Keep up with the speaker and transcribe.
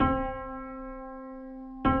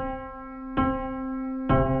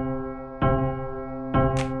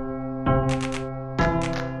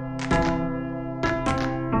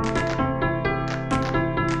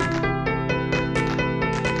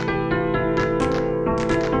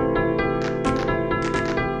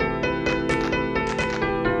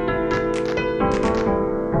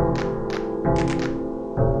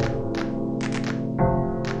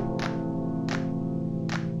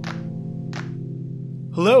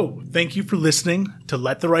Hello, thank you for listening to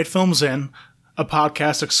Let the Right Films In, a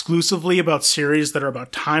podcast exclusively about series that are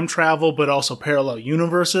about time travel but also parallel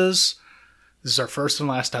universes. This is our first and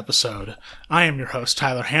last episode. I am your host,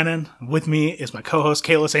 Tyler Hannon. With me is my co-host,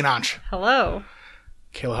 Kayla St. Ange. Hello.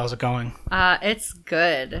 Kayla, how's it going? It's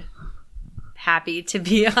good. Happy to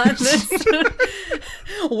be on this.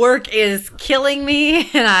 Work is killing me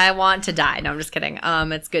and I want to die. No, I'm just kidding.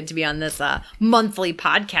 It's good to be on this monthly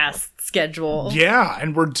podcast schedule. Yeah,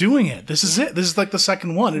 and we're doing it. This is it. This is like the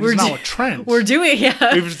second one. It is now a trend. We're doing it,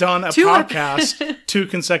 yeah. We've done a podcast 2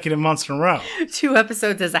 consecutive months in a row. 2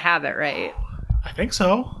 episodes is a habit, right? I think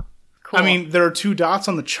so. Cool. I mean, there are 2 dots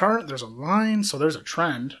on the chart. There's a line, so there's a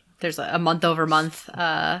trend. There's a month over month,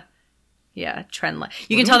 trend line.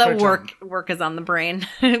 You can tell that work is on the brain.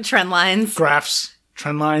 Trend lines. Graphs,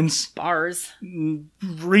 trend lines. Bars.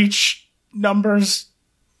 Reach numbers.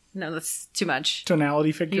 No, that's too much.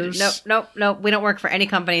 Tonality figures. Nope. We don't work for any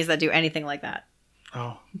companies that do anything like that.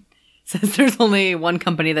 Oh. Since there's only one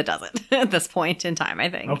company that does it at this point in time, I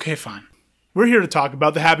think. Okay, fine. We're here to talk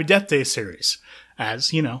about the Happy Death Day series. As,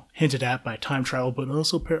 hinted at by time travel, but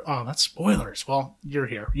also... that's spoilers. Well, you're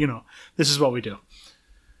here. This is what we do.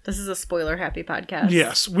 This is a spoiler-happy podcast.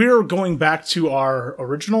 Yes. We're going back to our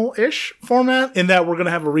original-ish format in that we're going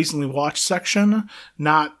to have a recently watched section,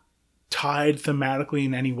 not tied thematically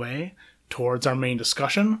in any way towards our main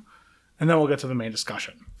discussion. And then we'll get to the main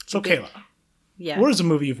discussion. So, Kayla. Yeah. What is a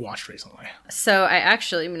movie you've watched recently? So I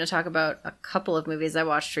actually am going to talk about a couple of movies I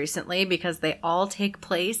watched recently because they all take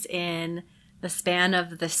place in the span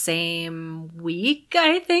of the same week,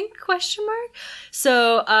 I think, ?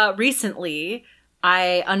 So recently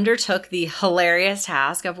I undertook the hilarious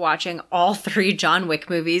task of watching all 3 John Wick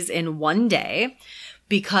movies in one day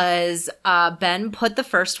because Ben put the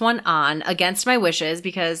first one on against my wishes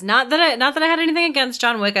because not that I had anything against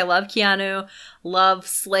John Wick. I love Keanu, love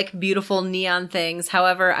slick, beautiful neon things.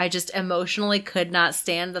 However, I just emotionally could not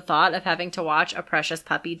stand the thought of having to watch a precious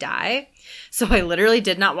puppy die. So I literally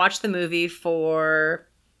did not watch the movie for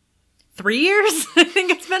 3 years. I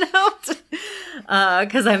think it's been out.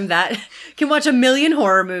 Because I'm can watch a million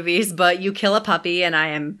horror movies, but you kill a puppy and I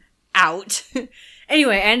am out.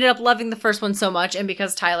 Anyway, I ended up loving the first one so much, and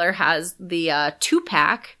because Tyler has the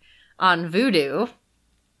 2-pack on Vudu,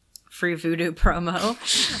 free Vudu promo,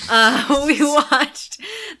 we watched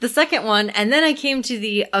the second one, and then I came to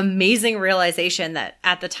the amazing realization that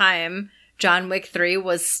at the time, John Wick 3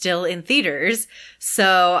 was still in theaters,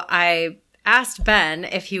 so I asked Ben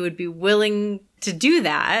if he would be willing to do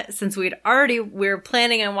that since we were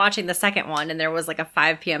planning on watching the second one and there was like a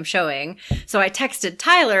 5 p.m. showing. So I texted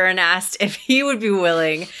Tyler and asked if he would be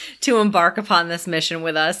willing to embark upon this mission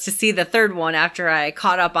with us to see the third one after I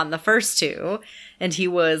caught up on the first 2. And he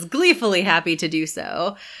was gleefully happy to do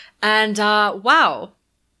so. And, wow,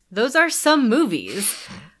 those are some movies.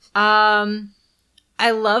 I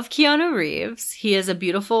love Keanu Reeves. He is a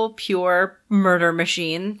beautiful, pure murder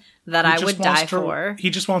machine that I would die for.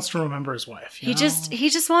 He just wants to remember his wife. He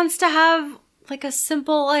just wants to have like a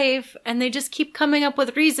simple life, and they just keep coming up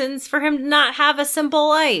with reasons for him to not have a simple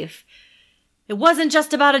life. It wasn't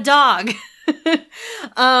just about a dog.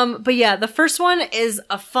 But yeah, the first one is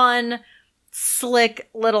a fun, slick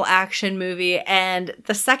little action movie, and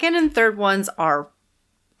the second and third ones are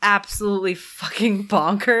absolutely fucking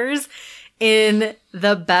bonkers in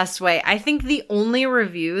the best way. I think the only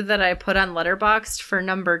review that I put on Letterboxd for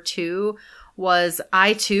number 2 was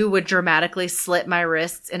I too would dramatically slit my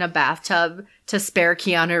wrists in a bathtub to spare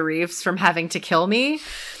Keanu Reeves from having to kill me.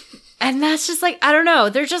 And that's just like, I don't know.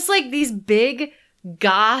 They're just like these big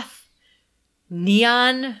goth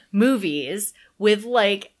neon movies with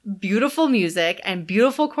like beautiful music and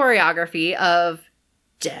beautiful choreography of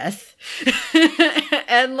death.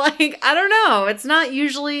 And like, I don't know. It's not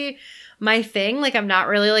usually my thing. Like, I'm not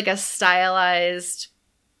really like a stylized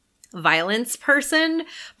violence person,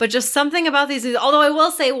 but just something about these, although I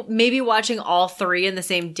will say maybe watching all 3 in the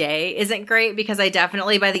same day isn't great because I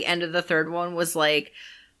definitely by the end of the third one was like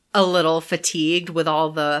a little fatigued with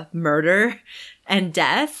all the murder and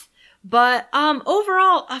death. But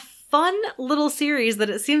overall, a fun little series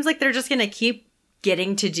that it seems like they're just going to keep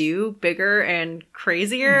getting to do bigger and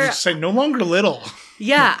crazier. Just say no longer little.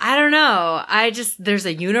 Yeah, I don't know. There's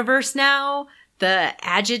a universe now. The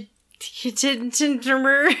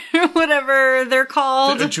whatever they're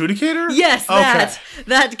called. The adjudicator? Yes,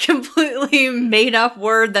 that completely made up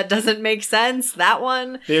word that doesn't make sense. That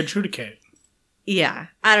one. They adjudicate. Yeah,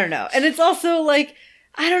 I don't know. And it's also like,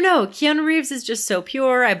 I don't know. Keanu Reeves is just so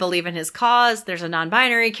pure. I believe in his cause. There's a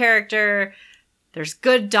non-binary character. There's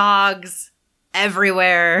good dogs.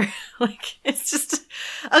 everywhere. Like, it's just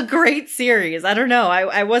a great series. I don't know.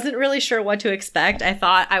 I wasn't really sure what to expect. I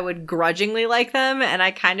thought I would grudgingly like them, and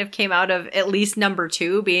I kind of came out of at least number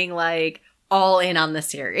 2 being like all in on the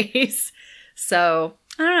series. So,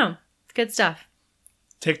 I don't know. It's good stuff.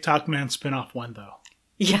 TikTok Man spinoff when, though?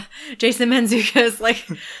 Yeah. Jason Mantzoukas, like,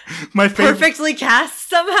 my favorite, perfectly cast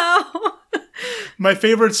somehow. My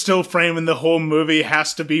favorite still frame in the whole movie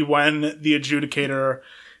has to be when the adjudicator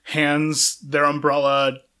hands their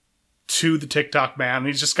umbrella to the TikTok Man.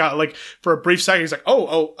 He's just got, like, for a brief second, he's like,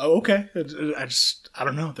 oh, okay. I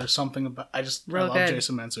don't know. There's something about, I love good.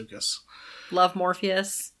 Jason Mantzoukas. Love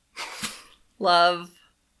Morpheus. Love,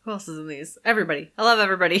 who else is in these? Everybody. I love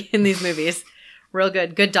everybody in these movies. Real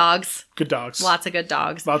good. Good dogs. Good dogs. Lots of good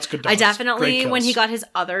dogs. Lots of good dogs. I definitely, when he got his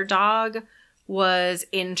other dog, was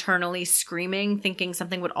internally screaming, thinking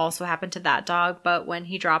something would also happen to that dog. But when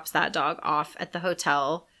he drops that dog off at the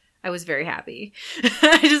hotel, I was very happy.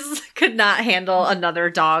 I just could not handle another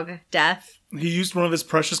dog death. He used one of his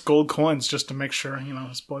precious gold coins just to make sure,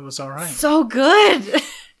 his boy was all right. So good.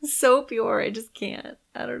 So pure. I just can't.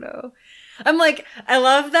 I don't know. I'm like, I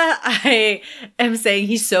love that I am saying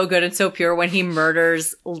he's so good and so pure when he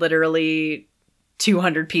murders literally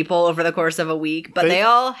 200 people over the course of a week. But they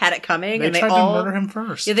all had it coming. They tried to murder him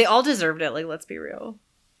first. Yeah, they all deserved it. Like, let's be real.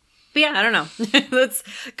 But yeah, I don't know. That's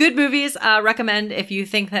good movies. Recommend if you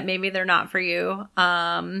think that maybe they're not for you.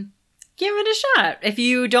 Give it a shot. If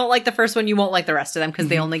you don't like the first one, you won't like the rest of them because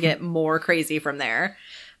they only get more crazy from there.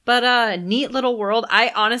 But neat little world.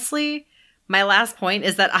 I honestly... My last point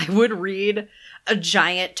is that I would read a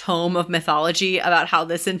giant tome of mythology about how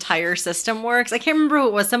this entire system works. I can't remember who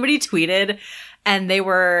it was. Somebody tweeted and they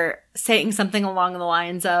were saying something along the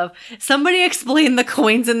lines of, somebody explain the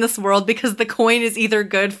coins in this world because the coin is either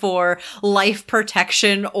good for life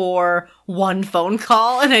protection or one phone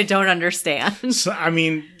call, and I don't understand. So, I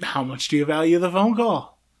mean, how much do you value the phone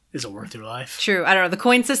call? Is it worth your life? True. I don't know. The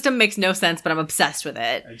coin system makes no sense, but I'm obsessed with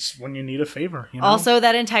it. It's when you need a favor. Also,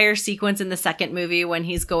 that entire sequence in the second movie when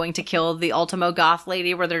he's going to kill the Ultimo Goth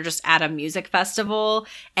lady where they're just at a music festival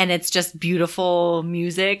and it's just beautiful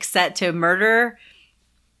music set to murder.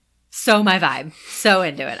 So my vibe. So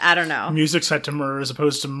into it. I don't know. Music set to murder as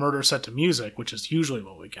opposed to murder set to music, which is usually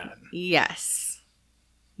what we get. Yes.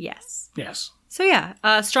 So yeah,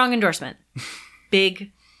 strong endorsement.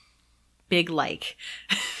 Big like.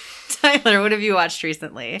 Tyler, what have you watched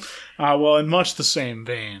recently? Well, in much the same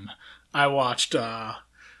vein, I watched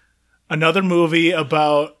another movie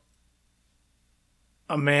about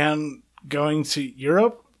a man going to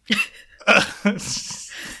Europe.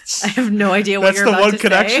 I have no idea what you're about to say.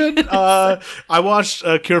 That's the one connection. I watched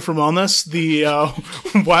Cure for Wellness, the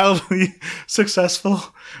wildly successful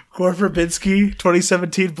Gore Verbinski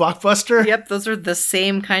 2017 blockbuster. Yep, those are the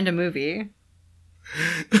same kind of movie.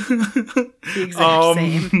 The exact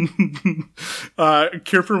same.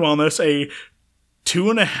 Cure for Wellness, a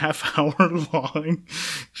 2.5 hour long,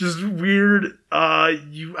 just weird.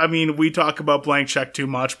 We talk about Blank Check too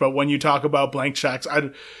much, but when you talk about blank checks,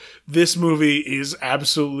 this movie is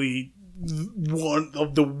absolutely one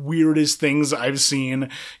of the weirdest things I've seen.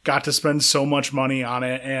 Got to spend so much money on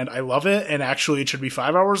it, and I love it. And actually, it should be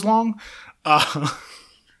 5 hours long.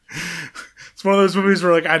 It's one of those movies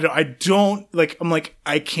where, like,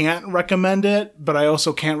 I can't recommend it, but I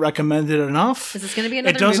also can't recommend it enough. Is this going to be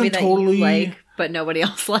another movie that you like, but nobody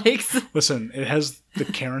else likes? Listen, it has the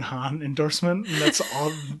Karen Hahn endorsement. And that's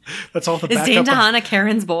all. That's all the Is backup. Dane DeHaan a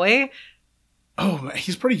Karen's boy? Oh,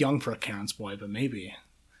 he's pretty young for a Karen's boy, but maybe.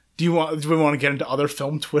 Do we want to get into other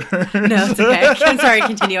film Twitter? No, it's okay. I'm sorry.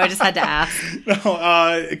 Continue. I just had to ask.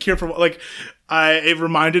 No, Cure for it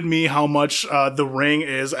reminded me how much The Ring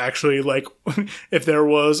is actually like. If there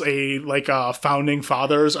was a founding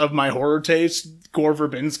fathers of my horror taste, Gore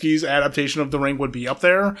Verbinski's adaptation of The Ring would be up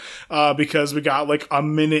there because we got like a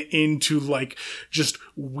minute into like just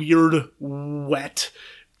weird, wet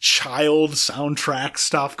child soundtrack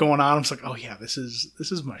stuff going on. I'm just like, oh yeah, this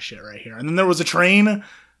is my shit right here. And then there was a train.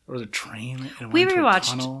 There was a train. And we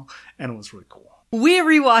rewatched, and it was really cool. We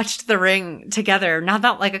rewatched The Ring together, not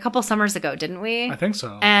that like a couple summers ago, didn't we? I think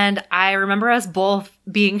so. And I remember us both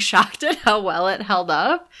being shocked at how well it held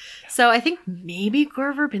up. So I think maybe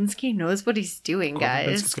Gore Verbinski knows what he's doing,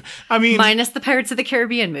 guys. I mean, minus the Pirates of the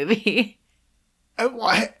Caribbean movie.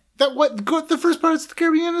 The first Pirates of the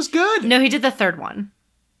Caribbean is good. No, he did the third one.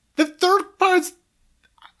 The third Pirates.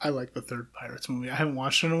 I like the third Pirates movie. I haven't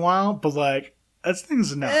watched it in a while, but like that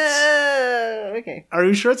thing's nuts. Okay. Are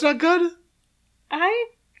you sure it's not good?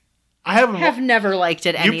 I haven't. have never liked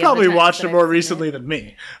it. You probably watched it more recently than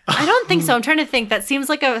me. I don't think so. I'm trying to think. That seems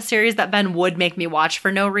like a series that Ben would make me watch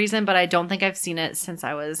for no reason, but I don't think I've seen it since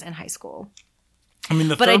I was in high school. I mean,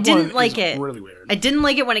 but I didn't like it. Really weird. I didn't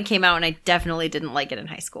like it when it came out, and I definitely didn't like it in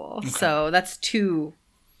high school. Okay. So that's two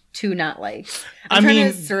not likes. I'm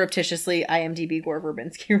trying to surreptitiously IMDb Gore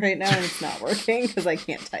Verbinski right now, and it's not working because I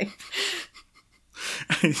can't type.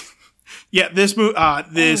 Yeah, this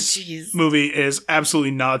movie is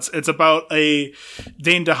absolutely nuts. It's about Dane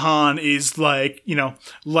DeHaan is like,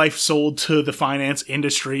 life sold to the finance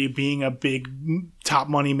industry, being a big top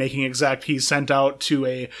money making exec. He's sent out to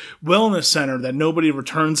a wellness center that nobody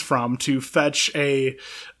returns from to fetch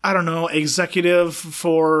executive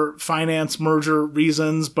for finance merger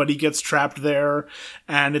reasons, but he gets trapped there,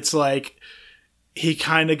 and it's like, he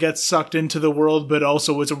kind of gets sucked into the world, but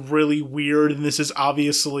also it's really weird, and this is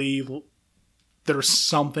obviously, there's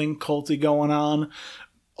something culty going on.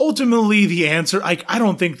 Ultimately, the answer, I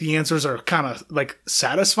don't think the answers are kind of like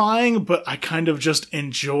satisfying, but I kind of just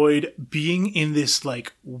enjoyed being in this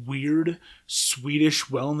like weird Swedish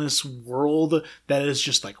wellness world that is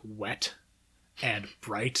just like wet and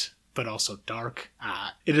bright, but also dark.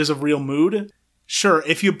 It is a real mood. Sure,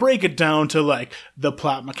 if you break it down to like the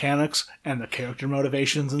plot mechanics and the character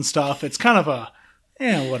motivations and stuff, it's kind of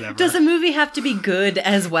whatever. Does a movie have to be good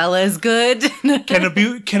as well as good?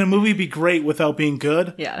 Can a movie be great without being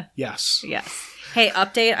good? Yeah. Yes. Hey,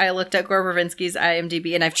 update. I looked at Gore Verbinski's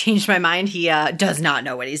IMDb and I've changed my mind. He does not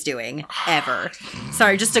know what he's doing, ever.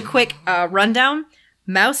 Sorry, just a quick rundown.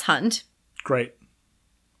 Mouse Hunt. Great.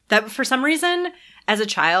 That, for some reason, as a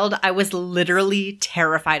child, I was literally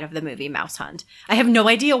terrified of the movie Mouse Hunt. I have no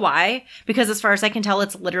idea why, because as far as I can tell,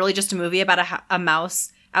 it's literally just a movie about a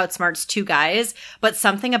mouse outsmarts two guys, but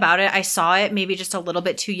something about it, I saw it maybe just a little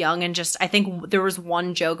bit too young, and I think there was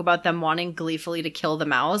one joke about them wanting gleefully to kill the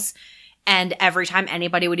mouse, and every time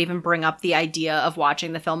anybody would even bring up the idea of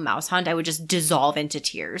watching the film Mouse Hunt, I would just dissolve into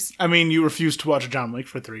tears. I mean, you refused to watch John Wick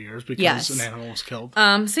for 3 years because an animal was killed.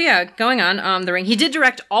 So yeah, going on, The Ring. He did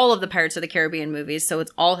direct all of the Pirates of the Caribbean movies, so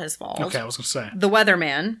it's all his fault. Okay, I was gonna say. The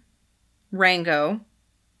Weatherman, Rango,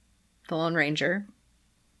 The Lone Ranger,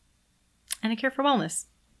 and A Cure for Wellness.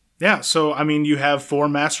 Yeah, so, I mean, you have 4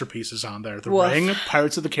 masterpieces on there. The Ring,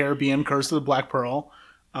 Pirates of the Caribbean, Curse of the Black Pearl.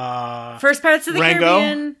 First Pirates of the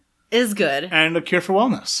Caribbean is good. And A Cure for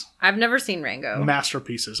Wellness. I've never seen Rango.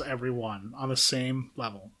 Masterpieces, every one, on the same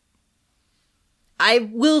level.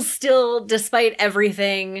 I will still, despite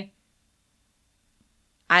everything,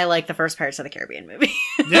 I like the first Pirates of the Caribbean movie.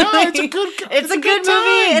 Yeah, it's a good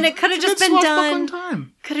movie, and it could have just been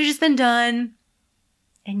done. Could have just been done.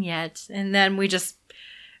 And then we just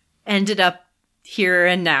ended up here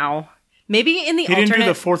and now. Maybe in the alternate... He didn't do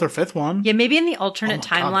the 4th or 5th one. Yeah, maybe in the alternate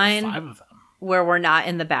timeline, 5 of them, where we're not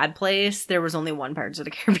in the bad place, there was only one Pirates of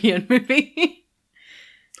the Caribbean movie.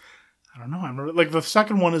 I don't know. I remember, like, the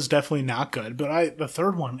second one is definitely not good, but the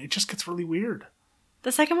third one, it just gets really weird.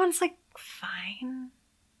 The second one's, like, fine.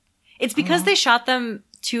 It's because they shot them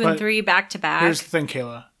 2 and 3 back to back. Here's the thing,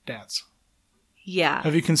 Kayla. Dads. Yeah.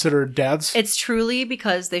 Have you considered Dads? It's truly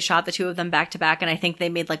because they shot the 2 of them back to back, and I think they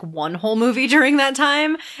made like one whole movie during that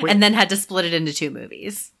time, and then had to split it into 2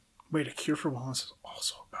 movies. Wait, A Cure for Wellness is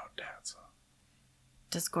also about dads.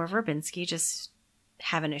 Does Gore Verbinski just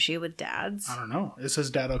have an issue with dads? I don't know. Is his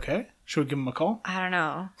dad okay? Should we give him a call? I don't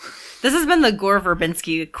know. This has been the Gore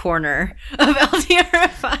Verbinski corner of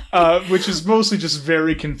LTRFI. Which is mostly just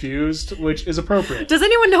very confused, which is appropriate. Does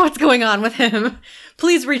anyone know what's going on with him?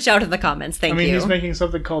 Please reach out in the comments. Thank you. He's making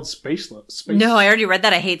something called Space. No, I already read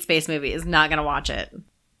that. I hate space movies. Not gonna watch it.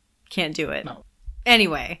 Can't do it. No.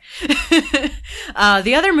 Anyway,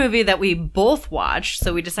 the other movie that we both watched,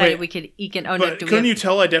 so we decided we could eke in. Oh no! Couldn't you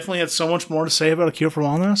tell I definitely had so much more to say about A Cure for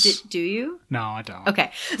Wellness? Do you? No, I don't.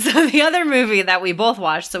 Okay, so the other movie that we both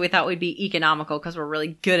watched, so we thought we'd be economical because we're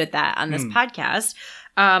really good at that on this podcast,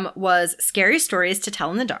 was Scary Stories to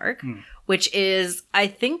Tell in the Dark, which is, I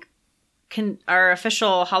think, our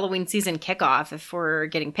official Halloween season kickoff, if we're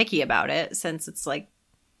getting picky about it, since it's like.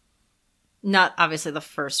 Not obviously the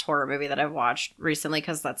first horror movie that I've watched recently,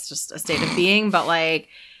 because that's just a state of being, but like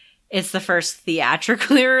it's the first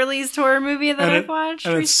theatrically released horror movie that I've watched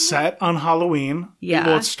and recently. It's set on Halloween. Yeah.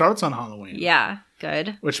 Well, it starts on Halloween. Yeah,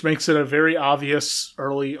 good. Which makes it a very obvious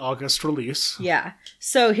early August release. Yeah.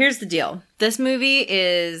 So here's the deal. This movie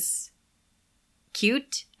is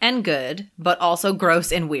cute and good, but also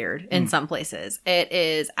gross and weird in some places. It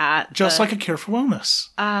is at just like A Cure for Wellness.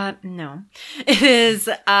 No. It is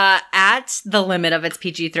at the limit of its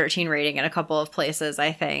PG-13 rating in a couple of places,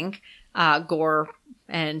 I think. Gore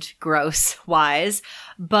and gross wise,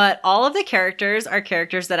 but all of the characters are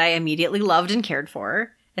characters that I immediately loved and cared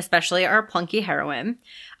for, especially our plunky heroine.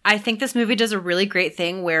 I think this movie does a really great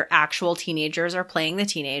thing where actual teenagers are playing the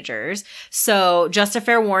teenagers. So just a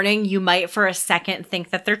fair warning, you might for a second think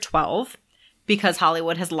that they're 12 because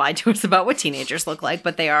Hollywood has lied to us about what teenagers look like,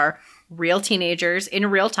 but they are real teenagers in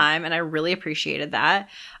real time, and I really appreciated that.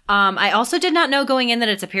 I also did not know going in that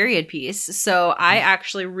it's a period piece, so I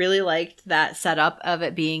actually really liked that setup of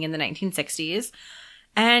it being in the 1960s.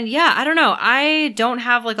 And yeah, I don't know. I don't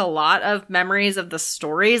have like a lot of memories of the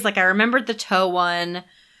stories. Like I remembered the toe one,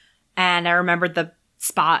 and I remembered the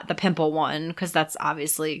pimple one, because that's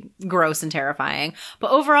obviously gross and terrifying.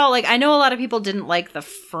 But overall, like I know a lot of people didn't like the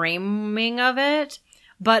framing of it,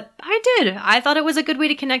 but I did. I thought it was a good way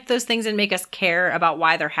to connect those things and make us care about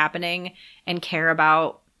why they're happening and care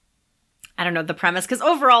about, I don't know, the premise. Because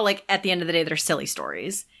overall, like at the end of the day, they're silly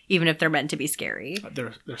stories, even if they're meant to be scary.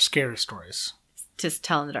 They're scary stories. To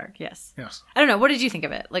tell in the dark, yes. Yes. I don't know. What did you think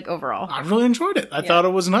of it, like overall? I really enjoyed it. I thought it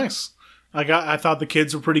was nice. I thought the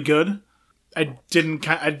kids were pretty good. I didn't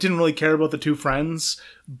really care about the two friends,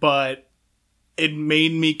 but it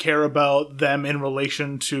made me care about them in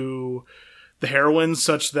relation to the heroines,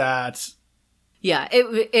 such that yeah,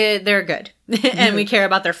 they're good, and we care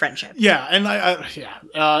about their friendship. Yeah, and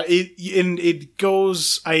it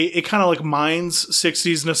kind of like mines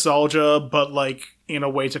 60s nostalgia, but like in a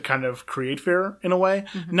way to kind of create fear in a way,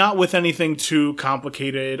 not with anything too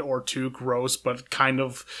complicated or too gross, but kind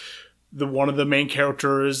of one of the main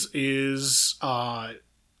characters is of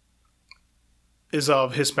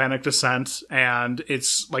Hispanic descent, and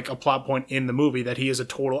it's like a plot point in the movie that he is a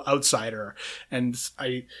total outsider. And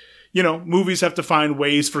movies have to find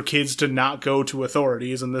ways for kids to not go to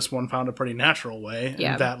authorities, and this one found a pretty natural way.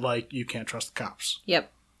 Yeah. And that, like, you can't trust the cops.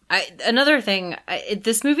 Yep. Another thing,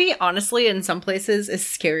 this movie, honestly, in some places is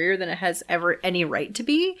scarier than it has ever any right to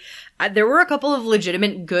be. There were a couple of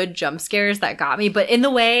legitimate good jump scares that got me, but in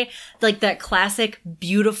the way, like that classic,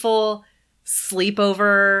 beautiful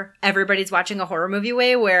sleepover, everybody's watching a horror movie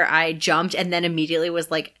way, where I jumped and then immediately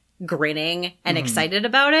was like grinning and excited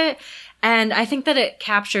about it. And I think that it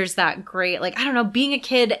captures that great, like, I don't know, being a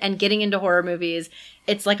kid and getting into horror movies,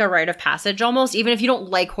 it's like a rite of passage almost. Even if you don't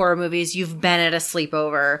like horror movies, you've been at a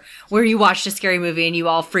sleepover where you watched a scary movie and you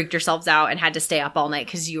all freaked yourselves out and had to stay up all night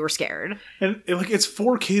because you were scared. And it's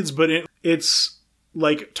for kids, but it's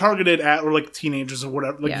like targeted at or like teenagers or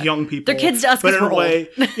whatever, like young people. They're kids to us because we're old.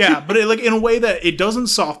 But in a way that it doesn't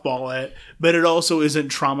softball it, but it also isn't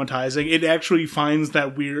traumatizing. It actually finds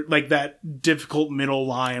that weird, like that difficult middle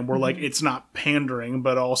line where like it's not pandering,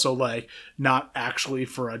 but also like not actually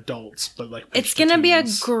for adults, but like it's gonna be a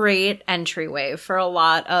great entryway for a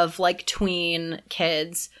lot of like tween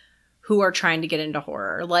kids who are trying to get into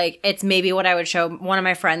horror. Like it's maybe what I would show one of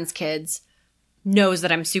my friends' kids. Knows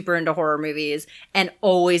that I'm super into horror movies and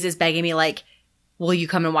always is begging me like, will you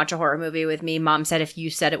come and watch a horror movie with me? Mom said if you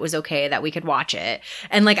said it was okay that we could watch it.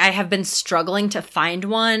 And like I have been struggling to find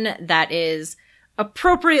one that is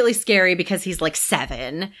appropriately scary because he's like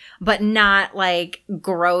 7, but not like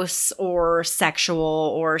gross or sexual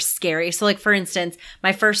or scary. So like for instance,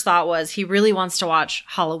 my first thought was he really wants to watch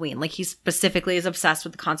Halloween. Like he specifically is obsessed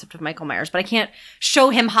with the concept of Michael Myers, but I can't show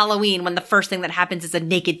him Halloween when the first thing that happens is a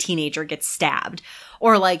naked teenager gets stabbed.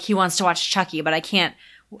 Or like he wants to watch Chucky, but I can't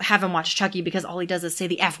have him watch Chucky because all he does is say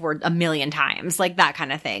the F word 1,000,000 times, like that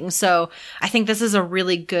kind of thing. So I think this is a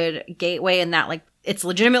really good gateway in that like it's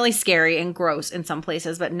legitimately scary and gross in some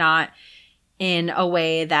places, but not in a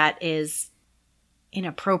way that is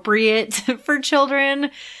inappropriate for children.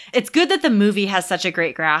 It's good that the movie has such a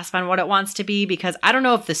great grasp on what it wants to be, because I don't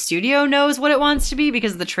know if the studio knows what it wants to be,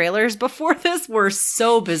 because the trailers before this were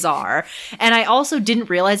so bizarre. And I also didn't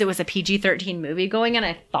realize it was a PG-13 movie going in.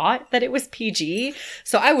 I thought that it was PG.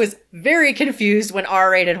 So I was very confused when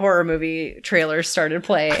R-rated horror movie trailers started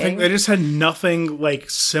playing. I think they just had nothing like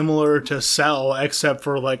similar to sell except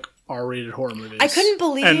for like R-rated horror movies. I couldn't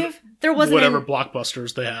believe there wasn't whatever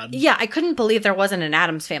blockbusters they had. Yeah, I couldn't believe there wasn't an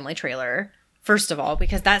Addams Family trailer. First of all,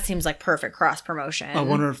 because that seems like perfect cross promotion. I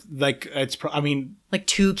wonder if like it's. Like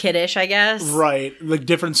too kiddish, I guess. Right, like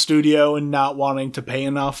different studio and not wanting to pay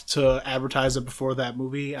enough to advertise it before that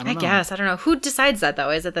movie. I guess I don't know who decides that though.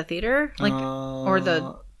 Is it the theater, like, or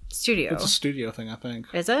the studio? It's a studio thing, I think.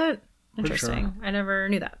 Is it? Interesting. Sure. I never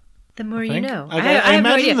knew that. The more you know. I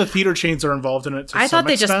imagine the theater chains are involved in it. I thought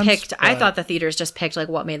they just picked. I thought the theaters just picked like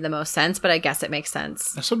what made the most sense, but I guess it makes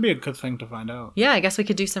sense. This would be a good thing to find out. Yeah, I guess we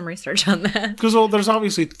could do some research on that. Because there's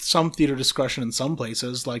obviously some theater discretion in some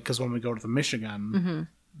places, like because when we go to the Michigan,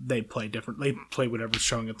 they play different. They play whatever's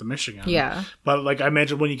showing at the Michigan. Yeah. But like I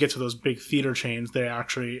imagine when you get to those big theater chains, they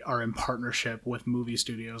actually are in partnership with movie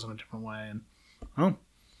studios in a different way. And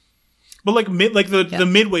but like the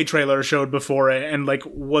Midway trailer showed before it, and like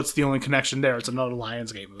what's the only connection there? It's another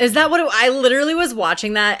Lionsgate movie. Is that what I literally was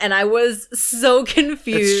watching that, and I was so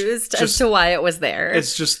confused as to why it was there.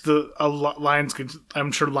 It's just Lionsgate.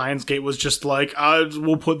 I'm sure Lionsgate was just like,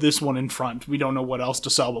 we'll put this one in front. We don't know what else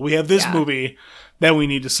to sell, but we have this movie that we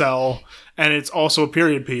need to sell, and it's also a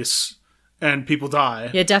period piece. And people die.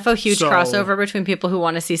 Yeah, defo huge crossover between people who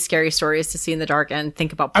want to see scary stories to see in the dark and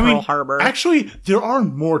think about Pearl Harbor. Actually, there are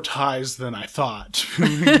more ties than I thought.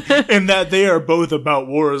 In that they are both about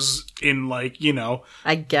wars in, like,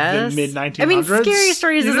 I guess. the mid-1900s. I mean, Scary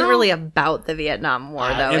Stories isn't really about the Vietnam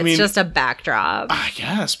War, though. It's just a backdrop. I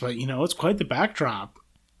guess, but, it's quite the backdrop.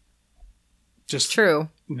 Just, true.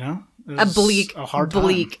 A hard time.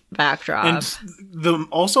 bleak backdrop. And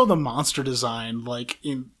also the monster design, like,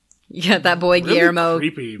 yeah, that boy really Guillermo.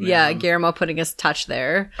 Creepy, man. Yeah, Guillermo putting his touch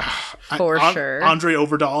there. For sure. Andre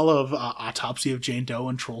Overdahl of Autopsy of Jane Doe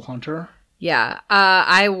and Troll Hunter. Yeah.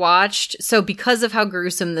 I watched, so because of how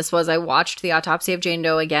gruesome this was, I watched the Autopsy of Jane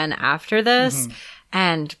Doe again after this. Mm-hmm.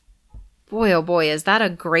 And boy, oh boy, is that a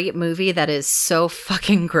great movie that is so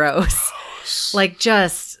fucking gross. Like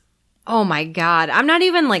just, oh my God. I'm not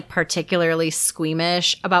even like particularly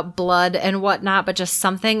squeamish about blood and whatnot, but just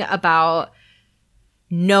something about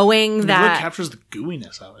knowing that really captures the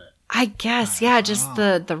gooiness of it. I guess, just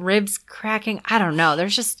the ribs cracking. I don't know.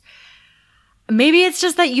 There's just maybe it's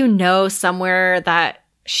just that somewhere that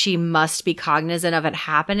she must be cognizant of it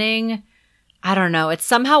happening. I don't know. It's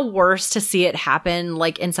somehow worse to see it happen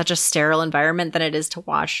like in such a sterile environment than it is to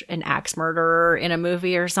watch an axe murderer in a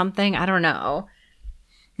movie or something. I don't know.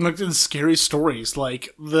 Like the scary stories,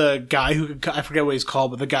 like the guy who I forget what he's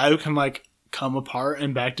called, but the guy who can like come apart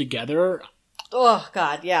and back together. Oh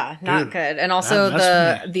God, yeah, not good. And also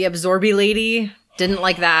the Absorby lady didn't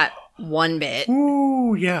like that one bit.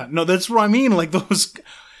 Ooh, yeah, no, that's what I mean. Like those,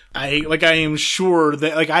 I am sure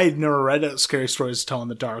that like I've never read Scary Stories to Tell in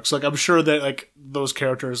the Dark, so like I'm sure that like those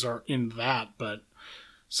characters are in that, but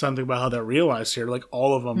something about how they're realized here, like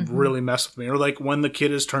all of them really mess with me. Or like when the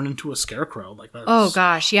kid is turned into a scarecrow, like that. Oh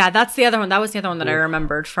gosh, yeah, that's the other one. That was the other one that I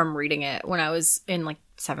remembered from reading it when I was in like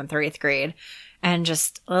 7th or 8th grade. And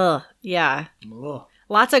just, yeah. Ugh.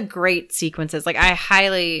 Lots of great sequences. Like, I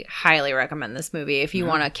highly, highly recommend this movie if you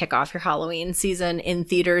want to kick off your Halloween season in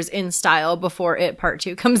theaters in style before It Part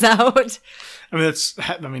 2 comes out. I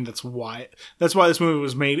mean, that's why this movie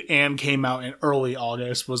was made and came out in early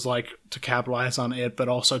August, was like to capitalize on it, but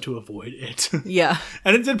also to avoid it. Yeah.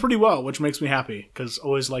 And it did pretty well, which makes me happy, because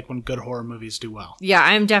always like when good horror movies do well. Yeah,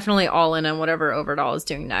 I'm definitely all in on whatever Overdahl is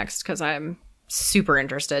doing next, because I'm super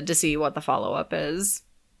interested to see what the follow-up is.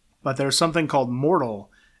 But there's something called Mortal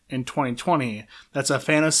in 2020 that's a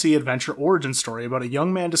fantasy adventure origin story about a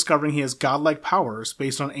young man discovering he has godlike powers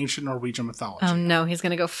based on ancient Norwegian mythology. Oh no, he's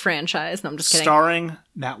gonna go franchise. No, I'm just kidding. Starring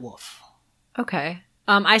Nat Wolff. Okay.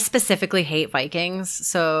 I specifically hate Vikings,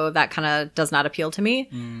 so that kind of does not appeal to me.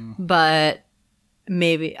 But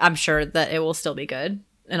maybe, I'm sure that it will still be good,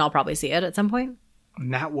 and I'll probably see it at some point.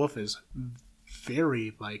 Nat Wolff is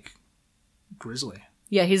very, like, grisly.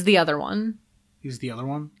 Yeah, he's the other one. He's the other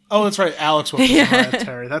one? Oh, that's right. Alex Wolff is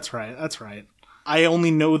Hereditary. That's right. I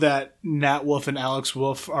only know that Nat Wolff and Alex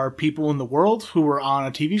Wolff are people in the world who were on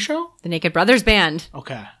a TV show? The Naked Brothers Band.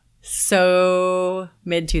 Okay. So,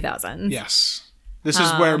 mid-2000s. Yes. This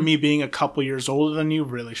is where me being a couple years older than you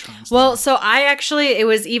really shines. Well, so I actually, it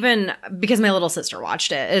was even, because my little sister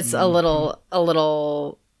watched it, it's a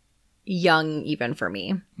little young even for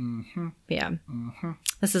me. Mm-hmm. Yeah. Mm-hmm.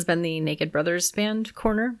 This has been the Naked Brothers Band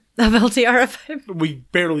corner of LTRFM. We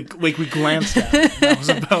barely, like, we glanced at it. That was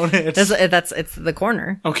about it. It's the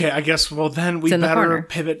corner. Okay, I guess, well, then we better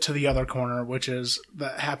pivot to the other corner, which is the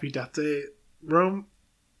Happy Death Day room.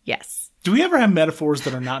 Yes. Do we ever have metaphors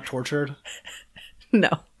that are not tortured? No.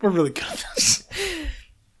 We're really good at this.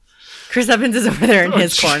 Chris Evans is over there in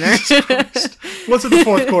his corner. What's in the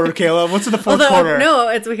fourth quarter, Kayla? What's in the fourth quarter?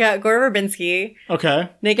 No, we got Gore Verbinski. Okay.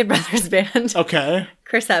 Naked Brothers Band. Okay.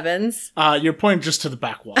 Chris Evans. You're pointing just to the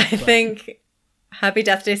back wall. I think Happy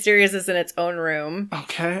Death Day series is in its own room.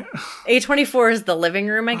 Okay. A24 is the living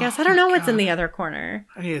room, I guess. I don't know what's in the other corner.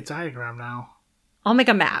 I need a diagram now. I'll make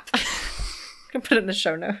a map. I can put it in the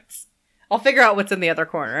show notes. I'll figure out what's in the other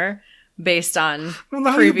corner. Based on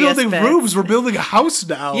how previous are you building roofs? We're building a house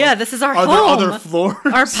now. Yeah, this is our home. Are there other floors?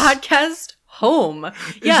 Our podcast home.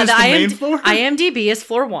 Is this the main floor? IMDb is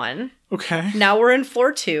floor 1. Okay. Now we're in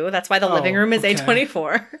floor 2. That's why the living room is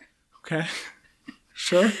A24. Okay.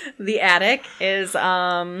 Sure. The attic is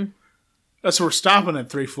So we're stopping at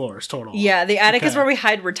 3 floors total. yeah, the attic is Okay. where we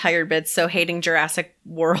hide retired bits, so hating Jurassic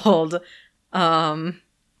World. The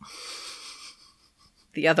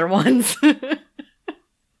other ones.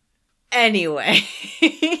 Anyway.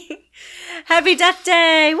 Happy Death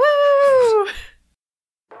Day! Woo!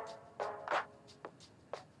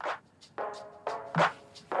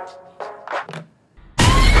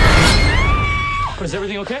 Is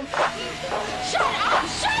everything okay?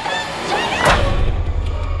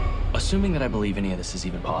 Assuming that I believe any of this is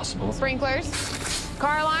even possible, Sprinklers.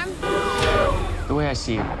 Car alarm. the way I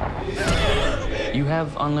see it, you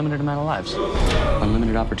have unlimited amount of lives,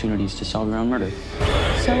 unlimited opportunities to solve your own murder.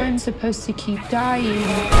 So I'm supposed to keep dying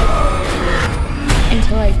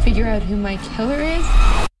until I figure out who my killer is?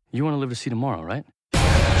 You want to live to see tomorrow, right?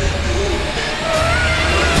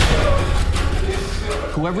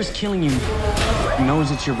 Whoever's killing you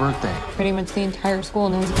knows it's your birthday. Pretty much the entire school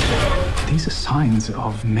knows. These are signs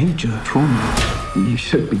of major trauma. You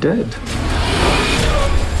should be dead.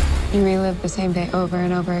 You relive the same day over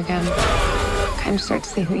and over again. Kind of start to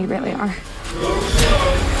see who you really are.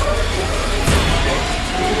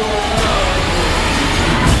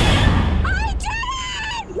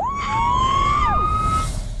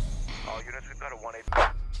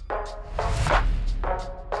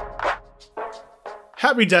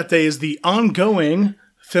 Happy Death Day is the ongoing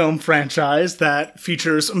film franchise that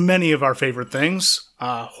features many of our favorite things.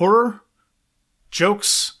 Horror,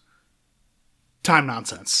 jokes, time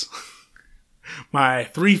nonsense. My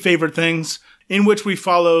 3 favorite things, in which we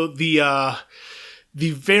follow the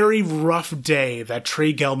very rough day that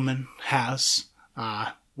Trey Gelman has,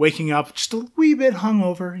 waking up just a wee bit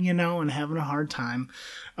hungover, and having a hard time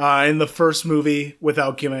in the first movie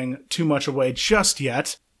without giving too much away just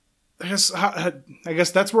yet. I guess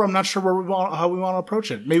that's where I'm not sure how we want to approach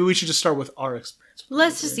it. Maybe we should just start with our experience.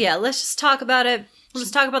 Let's just talk about it. Let's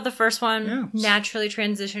talk about the first one, Yeah. naturally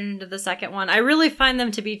transition into the second one. I really find them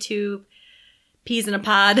to be 2 peas in a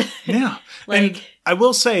pod. Yeah. And I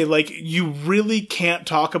will say, you really can't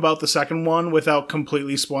talk about the second one without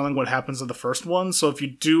completely spoiling what happens in the first one. So if you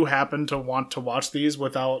do happen to want to watch these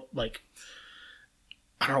without,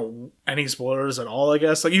 I don't know, any spoilers at all, I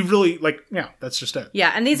guess. You really, that's just it.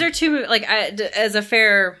 Yeah, and these are 2, as a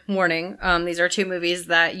fair warning, these are 2 movies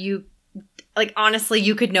that you, honestly,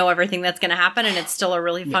 you could know everything that's going to happen and it's still a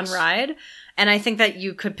really fun ride. And I think that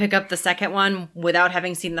you could pick up the second one without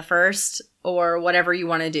having seen the first or whatever you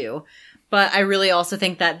want to do. But I really also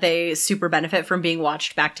think that they super benefit from being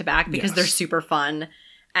watched back to back because they're super fun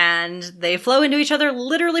and they flow into each other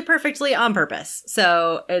literally perfectly on purpose.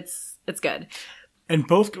 So it's good. And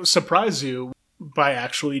both surprise you by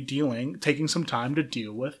actually taking some time to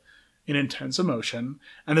deal with an intense emotion.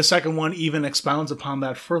 And the second one even expounds upon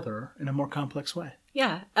that further in a more complex way.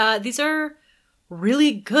 Yeah, these are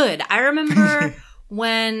really good. I remember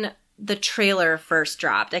when the trailer first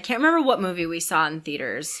dropped. I can't remember what movie we saw in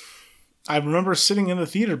theaters. I remember sitting in the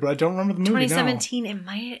theater, but I don't remember the movie. 2017, it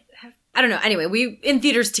might have... I don't know. Anyway, we in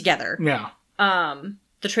theaters together. Yeah.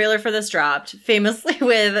 The trailer for this dropped, famously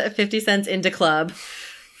with 50 Cent's Into Club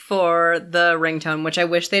for the ringtone, which I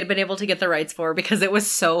wish they'd been able to get the rights for because it was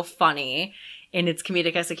so funny in its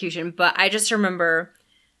comedic execution. But I just remember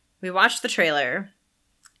we watched the trailer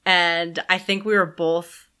and I think we were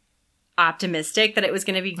both optimistic that it was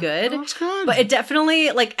going to be good. That's good. But it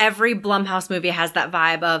definitely, every Blumhouse movie has that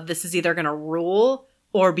vibe of this is either going to rule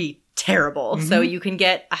or be terrible. Mm-hmm. So you can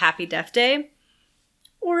get a Happy Death Day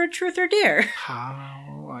or a Truth or Dare. How?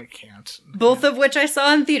 I can't. Both of which I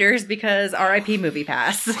saw in theaters because RIP Movie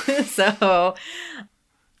Pass. So,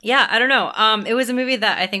 yeah, I don't know. It was a movie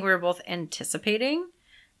that I think we were both anticipating.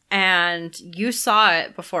 And you saw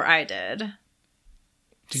it before I did.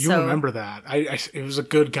 Do you remember that? It was a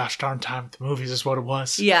good gosh darn time at the movies is what it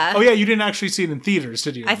was. Yeah. Oh yeah, you didn't actually see it in theaters,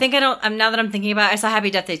 did you? I think now that I'm thinking about it, I saw Happy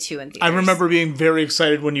Death Day 2 in theaters. I remember being very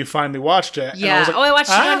excited when you finally watched it. Yeah. And I was like, I watched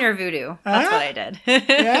it on your Vudu. That's what I did.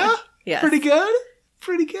 Yeah? Yes. Pretty good?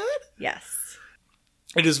 Pretty good? Yes.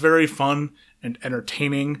 It is very fun and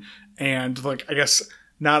entertaining and, I guess,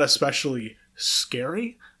 not especially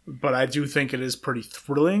scary, but I do think it is pretty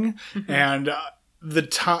thrilling. Mm-hmm. And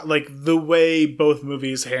the way both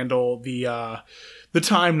movies handle the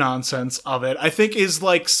time nonsense of it, I think is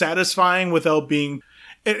satisfying without being.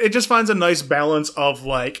 It just finds a nice balance of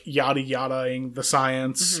yada yadaing the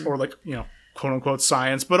science or quote unquote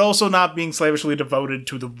science, but also not being slavishly devoted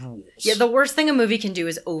to the rules. Yeah, the worst thing a movie can do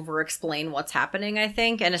is over explain what's happening, I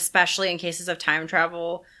think, and especially in cases of time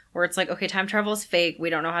travel where it's okay, time travel is fake, we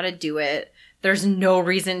don't know how to do it. There's no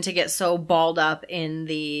reason to get so balled up in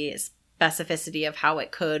the specificity of how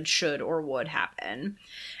it could, should, or would happen.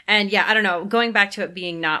 And yeah, I don't know, going back to it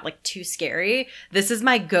being not like too scary, this is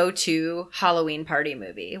my go-to Halloween party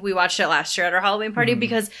movie. We watched it last year at our Halloween party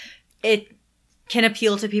because it can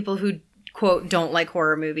appeal to people who, quote, don't like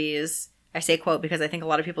horror movies. I say quote because I think a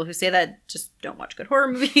lot of people who say that just don't watch good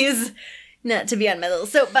horror movies. Not to be on my little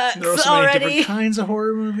soapbox There are so already. many different kinds of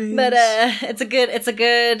horror movies. But it's a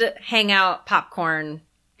good hangout popcorn.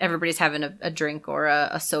 Everybody's having a drink or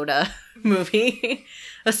a soda movie.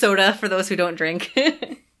 A soda for those who don't drink.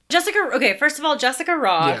 First of all, Jessica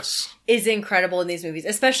Raw is incredible in these movies,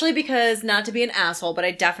 especially because, not to be an asshole, but I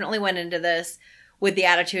definitely went into this with the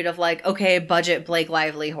attitude of like, okay, budget Blake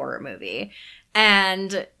Lively horror movie.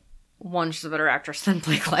 And one, she's a better actress than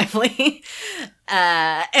Blake Lively.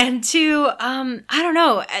 And two, I don't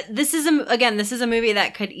know. This is a movie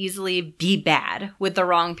that could easily be bad with the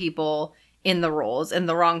wrong people in the roles and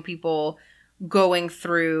the wrong people going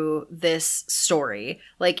through this story.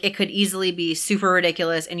 Like, it could easily be super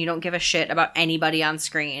ridiculous and you don't give a shit about anybody on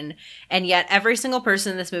screen. And yet every single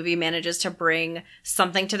person in this movie manages to bring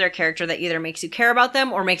something to their character that either makes you care about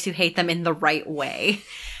them or makes you hate them in the right way.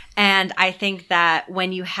 And I think that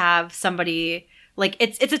when you have somebody, like,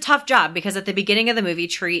 it's a tough job because at the beginning of the movie,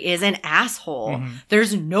 Tree is an asshole. Mm-hmm.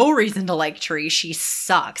 There's no reason to like Tree. She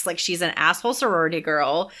sucks. Like, she's an asshole sorority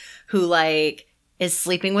girl who, like, is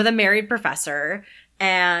sleeping with a married professor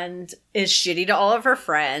and is shitty to all of her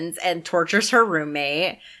friends and tortures her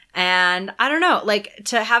roommate. And I don't know, like,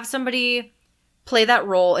 to have somebody play that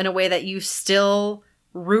role in a way that you still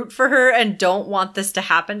root for her and don't want this to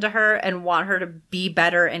happen to her and want her to be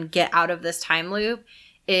better and get out of this time loop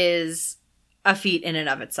is a feat in and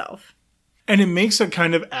of itself. And it makes it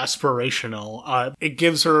kind of aspirational. It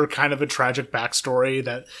gives her kind of a tragic backstory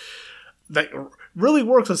that really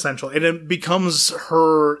works, essentially. And it becomes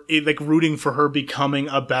her, like, rooting for her becoming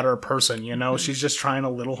a better person, you know? Mm-hmm. She's just trying a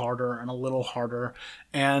little harder and a little harder.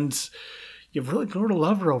 And you really grow to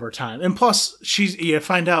love her over time. And plus, you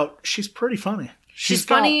find out she's pretty funny. She's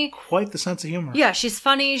funny. Got quite the sense of humor. Yeah, she's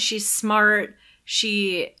funny. She's smart.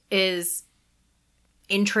 She is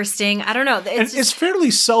interesting. I don't know. It's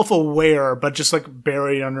fairly self-aware, but just, like,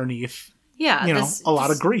 buried underneath. Yeah. A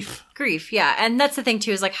lot of grief. Grief, yeah. And that's the thing,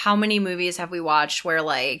 too, is, like, how many movies have we watched where,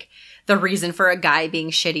 like, the reason for a guy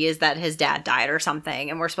being shitty is that his dad died or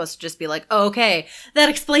something, and we're supposed to just be like, oh, okay, that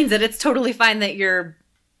explains it. It's totally fine that you're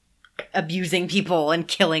abusing people and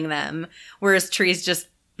killing them, whereas Tree's just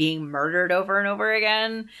being murdered over and over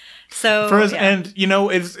again. So, and, you know,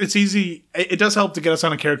 it's easy. It does help to get us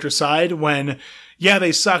on a character's side when, yeah,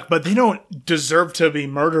 they suck, but they don't deserve to be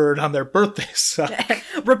murdered on their birthdays.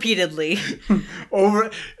 Repeatedly. over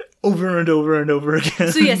and over and over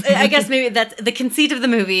again. So yes, I guess maybe that's the conceit of the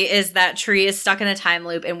movie, is that Tree is stuck in a time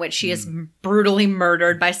loop in which she is brutally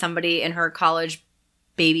murdered by somebody in her college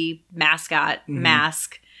baby mascot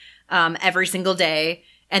mask every single day.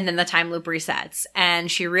 And then the time loop resets. And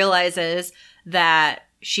she realizes that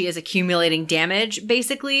she is accumulating damage,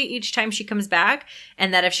 basically, each time she comes back.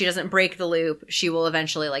 And that if she doesn't break the loop, she will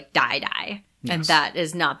eventually, like, die. Yes. And that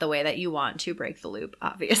is not the way that you want to break the loop,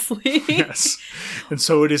 obviously. Yes. And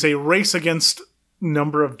so it is a race against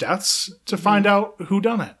number of deaths to find out who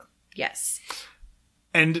done it. Yes.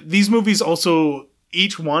 And these movies also,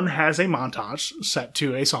 each one has a montage set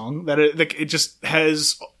to a song that it just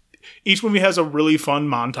has. Each movie has a really fun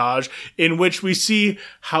montage in which we see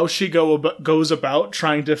how she goes about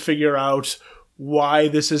trying to figure out why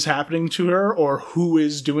this is happening to her or who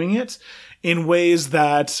is doing it in ways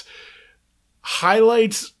that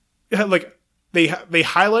highlight, like, they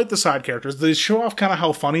highlight the side characters. They show off kind of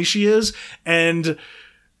how funny she is, and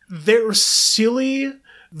they're silly.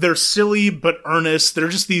 They're silly but earnest. They're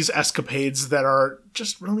just these escapades that are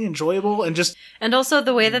just really enjoyable and also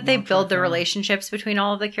the way that they build the relationships between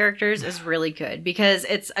all of the characters is really good, because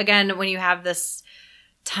it's, again, when you have this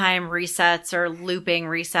time resets or looping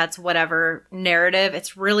resets, whatever narrative,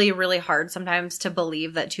 it's really, really hard sometimes to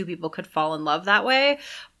believe that two people could fall in love that way.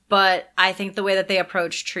 But I think the way that they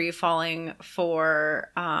approach Tree falling for,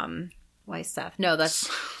 why Seth? No, that's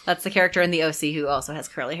the character in the OC who also has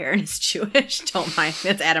curly hair and is Jewish. Don't mind.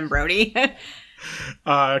 It's Adam Brody.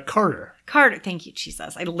 Carter. Thank you,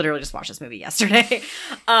 Jesus. I literally just watched this movie yesterday.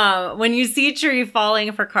 When you see Tree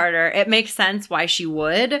falling for Carter, it makes sense why she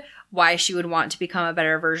would want to become a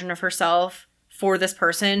better version of herself for this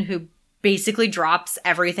person who basically drops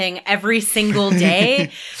everything every single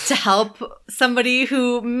day to help somebody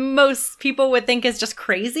who most people would think is just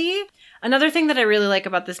crazy. Another thing that I really like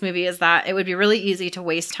about this movie is that it would be really easy to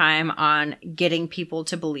waste time on getting people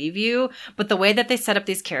to believe you, but the way that they set up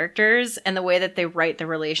these characters and the way that they write the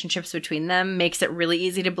relationships between them makes it really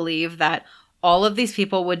easy to believe that all of these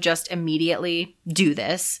people would just immediately do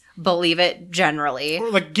this, believe it generally.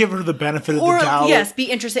 Or like give her the benefit of the doubt. Yes, be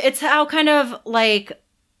interested. It's how kind of like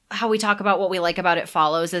how we talk about what we like about It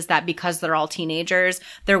Follows is that because they're all teenagers,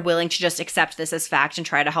 they're willing to just accept this as fact and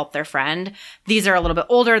try to help their friend. These are a little bit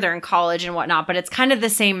older, they're in college and whatnot, but it's kind of the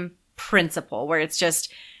same principle where it's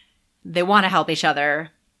just they want to help each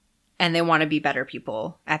other and they want to be better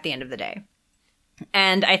people at the end of the day.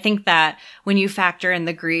 And I think that when you factor in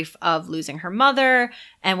the grief of losing her mother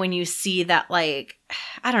and when you see that, like,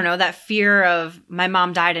 I don't know, that fear of my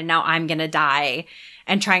mom died and now I'm going to die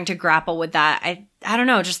and trying to grapple with that, I don't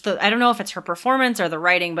know, I don't know if it's her performance or the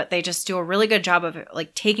writing, but they just do a really good job of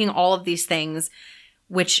like taking all of these things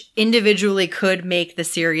which individually could make the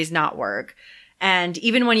series not work. And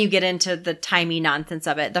even when you get into the timey nonsense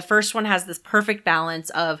of it, the first one has this perfect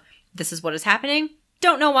balance of this is what is happening.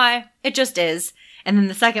 Don't know why. It just is. And then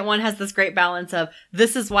the second one has this great balance of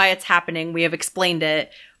this is why it's happening. We have explained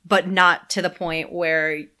it, but not to the point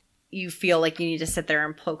where you feel like you need to sit there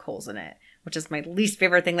and poke holes in it, which is my least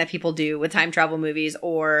favorite thing that people do with time travel movies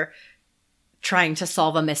or trying to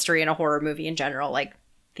solve a mystery in a horror movie in general, like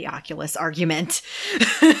the Oculus argument,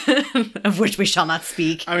 of which we shall not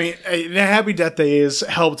speak. I mean, the Happy Death Day is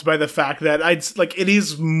helped by the fact that it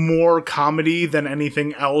is more comedy than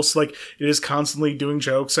anything else. Like, it is constantly doing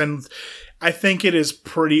jokes, and I think it is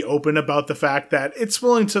pretty open about the fact that it's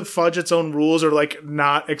willing to fudge its own rules or like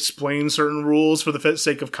not explain certain rules for the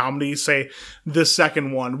sake of comedy. Say the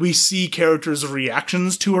second one, we see characters'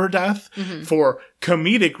 reactions to her death for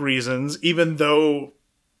comedic reasons, even though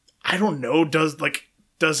I don't know, does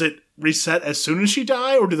it reset as soon as she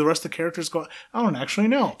die, or do the rest of the characters go? I don't actually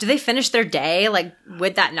know. Do they finish their day like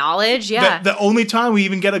with that knowledge? Yeah. The only time we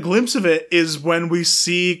even get a glimpse of it is when we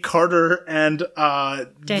see Carter and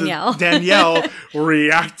Danielle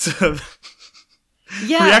react to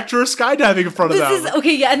her skydiving in front of them.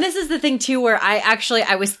 And this is the thing too, where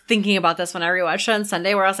I was thinking about this when I rewatched it on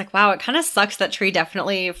Sunday, where I was like, wow, it kind of sucks that Tree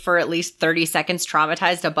definitely for at least 30 seconds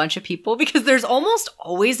traumatized a bunch of people, because there's almost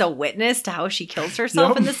always a witness to how she kills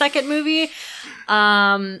herself in the second movie.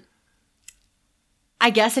 I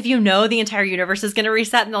guess if you know the entire universe is going to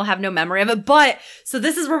reset and they'll have no memory of it. But so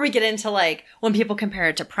this is where we get into like when people compare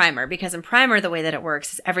it to Primer, because in Primer, the way that it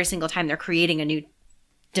works is every single time they're creating a new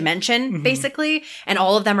dimension, basically, and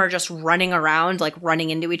all of them are just running around, like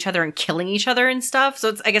running into each other and killing each other and stuff. So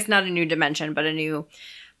it's, I guess, not a new dimension, but a new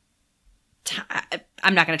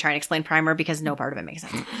I'm not going to try and explain Primer because no part of it makes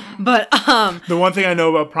sense. But the one thing I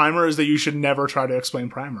know about Primer is that you should never try to explain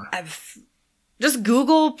Primer. Just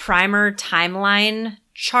Google Primer timeline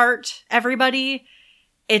chart, everybody.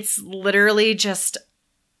 It's literally just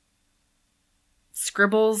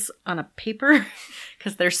scribbles on a paper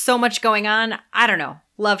because there's so much going on. I don't know.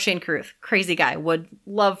 Love Shane Carruth. Crazy guy. Would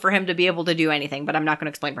love for him to be able to do anything, but I'm not going to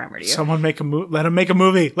explain Primer to you. Someone make a movie. Let him make a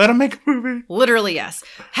movie. Let him make a movie. Literally, yes.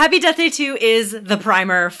 Happy Death Day 2 is the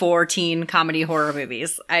primer for teen comedy horror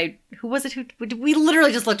movies. Who was it? We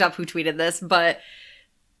literally just looked up who tweeted this, but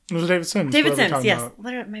it was David Sims. David Sims, yes.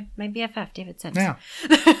 Literally, my BFF, David Sims. Yeah.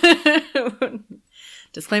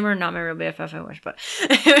 Disclaimer, not my real BFF, I wish, but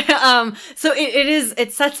so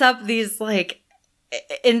it sets up these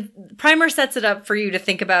Primer sets it up for you to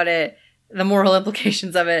think about it, the moral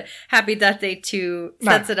implications of it. Happy Death Day 2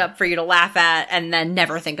 sets it up for you to laugh at and then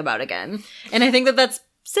never think about again. And I think that that's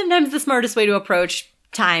sometimes the smartest way to approach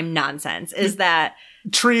time nonsense, is that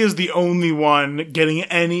Tree is the only one getting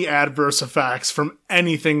any adverse effects from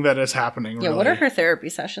anything that is happening. Yeah, really. What are her therapy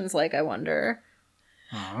sessions like, I wonder?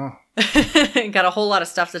 Oh. Got a whole lot of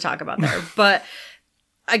stuff to talk about there. But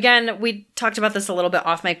again, we talked about this a little bit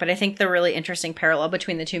off mic, but I think the really interesting parallel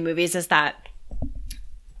between the two movies is that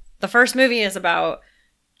the first movie is about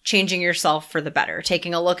changing yourself for the better,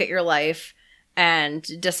 taking a look at your life and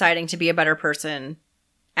deciding to be a better person,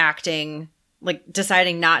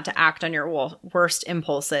 deciding not to act on your worst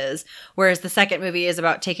impulses. Whereas the second movie is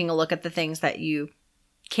about taking a look at the things that you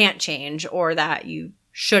can't change or that you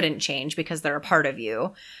shouldn't change because they're a part of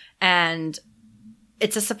you. And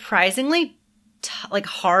it's a surprisingly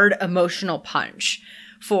hard emotional punch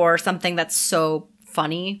for something that's so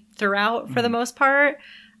funny throughout for the most part.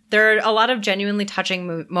 There are a lot of genuinely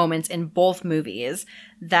touching moments in both movies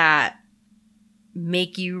that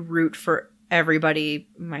make you root for everybody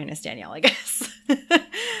minus Danielle, I guess.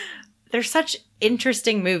 they're such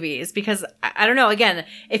interesting movies because I don't know, again,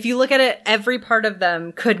 if you look at it, every part of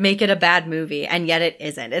them could make it a bad movie, and yet it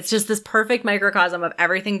isn't. It's just this perfect microcosm of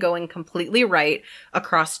everything going completely right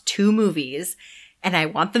across 2 movies, and I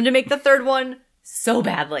want them to make the third one so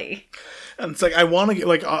badly. And it's like, I want to get,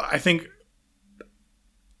 like, I think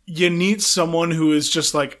you need someone who is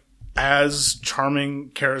just, like, as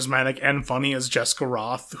charming, charismatic, and funny as Jessica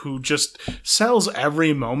Roth, who just sells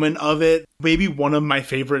every moment of it. Maybe one of my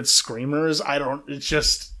favorite screamers. It's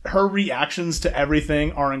just, her reactions to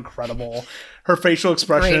everything are incredible. Her facial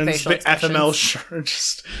expressions, the FML shirt,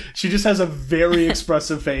 she just has a very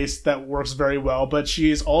expressive face that works very well, but she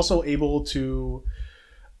is also able to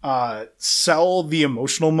sell the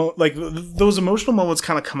emotional those emotional moments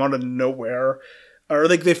kind of come out of nowhere. Or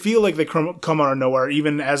like they feel like they come out of nowhere,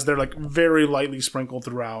 even as they're like very lightly sprinkled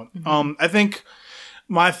throughout. Mm-hmm. I think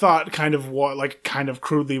my thought kind of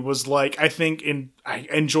crudely was like, I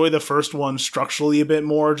enjoy the first one structurally a bit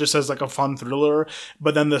more, just as like a fun thriller.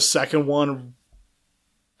 But then the second one,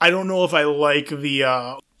 I don't know if I like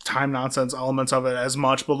the time nonsense elements of it as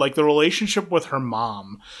much, but like the relationship with her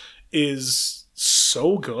mom is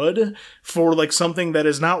so good for like something that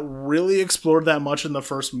is not really explored that much in the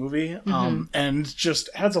first movie, and just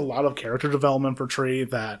adds a lot of character development for Tree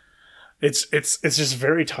that it's just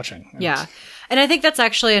very touching. Yeah, and I think that's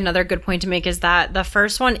actually another good point to make, is that the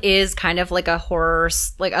first one is kind of like a horror,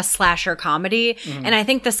 like a slasher comedy, and I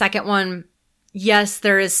think the second one, yes,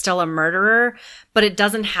 there is still a murderer, but it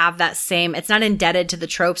doesn't have that same, it's not indebted to the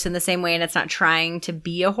tropes in the same way, and it's not trying to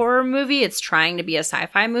be a horror movie. It's trying to be a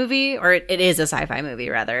sci-fi movie, or it is a sci-fi movie,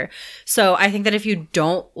 rather. So I think that if you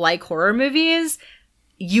don't like horror movies,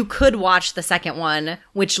 you could watch the second one,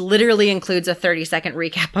 which literally includes a 30-second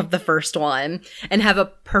recap of the first one, and have a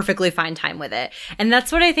perfectly fine time with it. And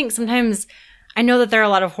that's what I think sometimes... I know that there are a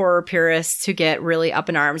lot of horror purists who get really up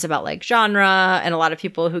in arms about like genre, and a lot of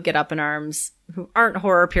people who get up in arms who aren't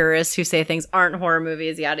horror purists, who say things aren't horror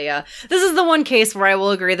movies, yada yada. This is the one case where I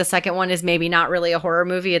will agree the second one is maybe not really a horror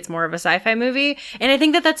movie, it's more of a sci-fi movie. And I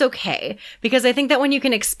think that that's okay, because I think that when you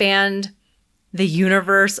can expand the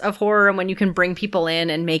universe of horror and when you can bring people in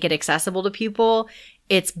and make it accessible to people,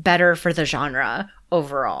 it's better for the genre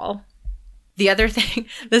overall. The other thing,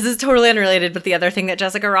 this is totally unrelated, but the other thing that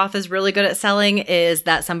Jessica Roth is really good at selling is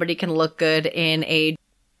that somebody can look good in a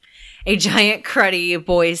giant cruddy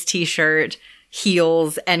boys t-shirt,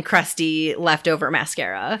 heels, and crusty leftover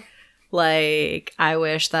mascara. Like, I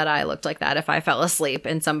wish that I looked like that if I fell asleep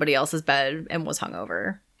in somebody else's bed and was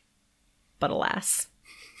hungover. But alas,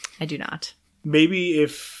 I do not. Maybe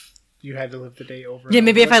if you had to live the day over. Yeah,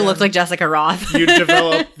 maybe if I looked like Jessica Roth. You'd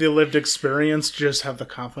develop the lived experience, just have the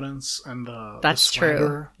confidence and That's the swagger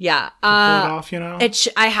true. Yeah. to pull it off, you know?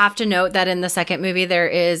 I have to note that in the second movie, there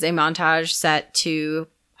is a montage set to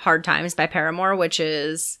Hard Times by Paramore, which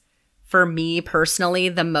is, for me personally,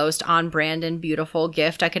 the most on-brand and beautiful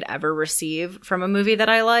gift I could ever receive from a movie that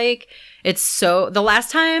I like. The last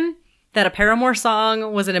time that a Paramore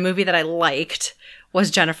song was in a movie that I liked was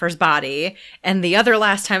Jennifer's Body, and the other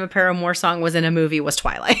last time a Paramore song was in a movie was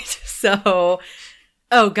Twilight. So,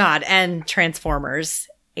 oh god, and Transformers,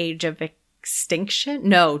 Age of Extinction?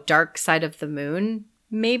 No, Dark Side of the Moon,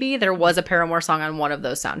 maybe? There was a Paramore song on one of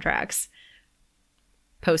those soundtracks.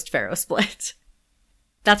 Post-Pharaoh Split.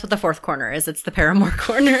 That's what the fourth corner is. It's the Paramore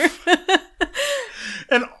corner.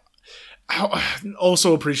 And I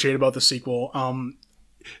also appreciate about the sequel,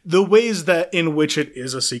 the ways that in which it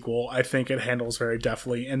is a sequel, I think it handles very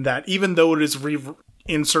deftly, and that even though it is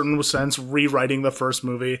in certain sense rewriting the first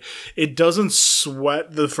movie, it doesn't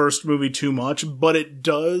sweat the first movie too much, but it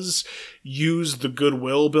does use the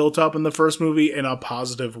goodwill built up in the first movie in a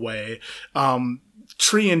positive way.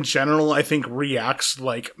 Tree in general, I think, reacts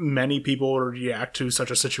like many people would react to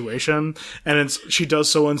such a situation, and she does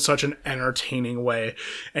so in such an entertaining way,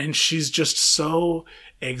 and she's just so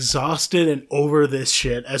exhausted and over this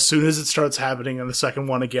shit as soon as it starts happening in the second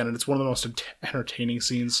one again, and it's one of the most entertaining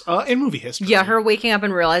scenes in movie history. Yeah, her waking up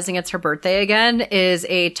and realizing it's her birthday again is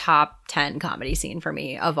a top 10 comedy scene for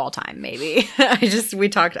me of all time, maybe. I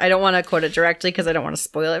don't want to quote it directly because I don't want to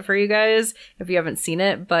spoil it for you guys if you haven't seen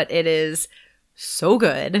it, but it is so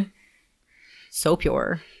good. So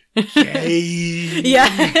pure. Yay.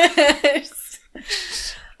 Yes.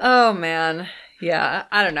 Oh, man. Yeah,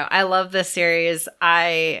 I don't know. I love this series.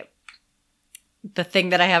 The thing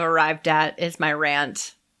that I have arrived at is my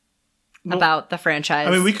rant about the franchise.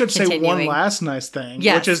 I mean, we could say one last nice thing,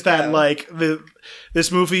 which is that like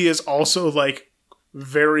this movie is also like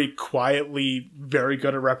very quietly very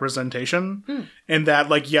good at representation, and that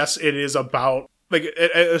like yes, it is about like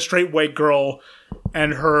a straight white girl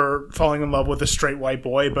and her falling in love with a straight white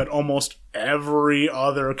boy, but almost every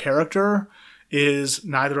other character is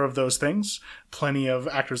neither of those things. Plenty of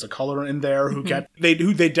actors of color in there who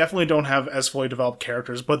they definitely don't have as fully developed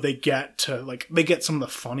characters, but they get some of the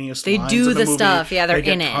funniest They lines do in the movie. stuff. Yeah, they're they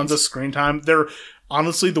get in it. tons of screen time. They're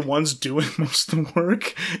honestly the ones doing most of the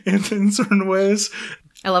work in certain ways.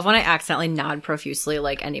 I love when I accidentally nod profusely,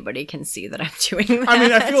 like anybody can see that I'm doing that. I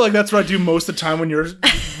mean, I feel like that's what I do most of the time when you're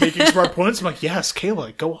making smart points. I'm like, yes,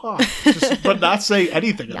 Kayla, go off. But not say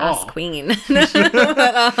anything at all. Yes, queen.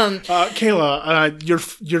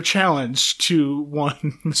 Kayla, your challenge to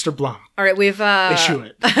one Mr. Blum. All right, we've Issue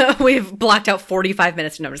it. we've blocked out 45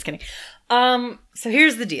 minutes. No, I'm just kidding. So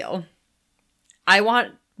here's the deal.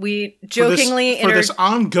 We jokingly for this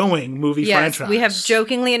ongoing movie franchise. We have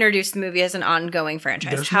jokingly introduced the movie as an ongoing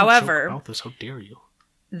franchise. There's However, no joke about this. How dare you?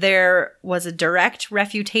 There was a direct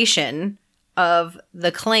refutation of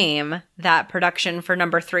the claim that production for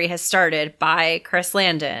number 3 has started by Chris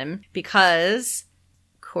Landon because,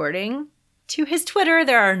 according to his Twitter,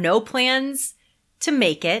 there are no plans to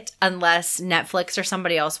make it unless Netflix or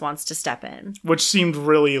somebody else wants to step in. Which seemed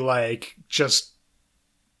really like just...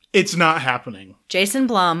 It's not happening. Jason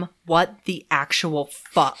Blum, what the actual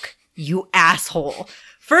fuck? You asshole.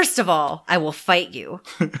 First of all, I will fight you.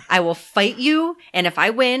 I will fight you, and if I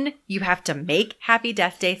win, you have to make Happy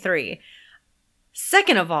Death Day 3.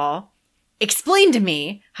 Second of all, explain to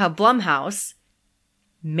me how Blumhouse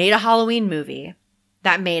made a Halloween movie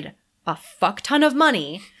that made a fuck ton of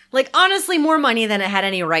money, like honestly more money than it had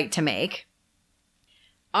any right to make,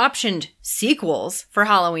 optioned sequels for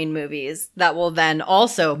Halloween movies that will then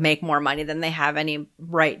also make more money than they have any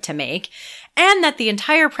right to make, and that the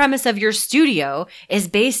entire premise of your studio is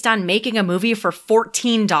based on making a movie for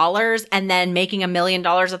 $14 and then making $1 million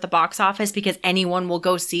at the box office because anyone will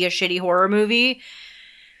go see a shitty horror movie.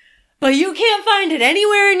 But you can't find it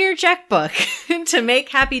anywhere in your checkbook to make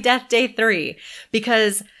Happy Death Day 3.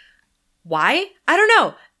 Because why? I don't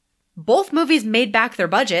know. Both movies made back their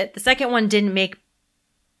budget. The second one didn't make...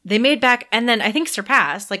 They made back and then I think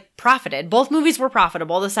surpassed, like profited. Both movies were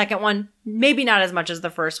profitable. The second one, maybe not as much as the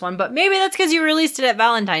first one, but maybe that's because you released it at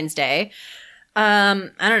Valentine's Day. I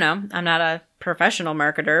don't know. I'm not a professional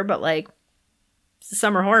marketer, but like, it's a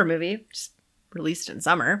summer horror movie. Just released in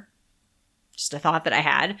summer. Just a thought that I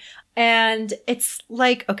had. And it's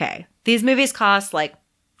like, okay, these movies cost like...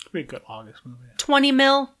 It'd be a good August movie. 20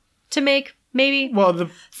 mil to make. Maybe. Well, the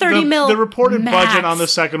 30 mil. The reported max. budget on the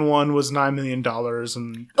second one was $9 million,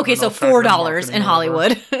 and okay, so $4 in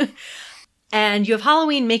Hollywood. And you have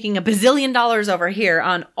Halloween making $1 bazillion over here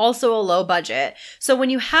on also a low budget. So when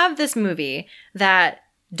you have this movie that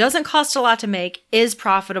doesn't cost a lot to make, is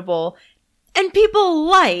profitable, and people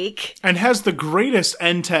like, and has the greatest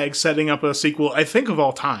end tag setting up a sequel, I think, of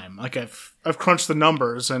all time. Like I've crunched the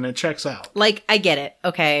numbers and it checks out. Like, I get it.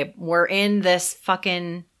 Okay, we're in this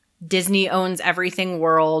fucking Disney owns everything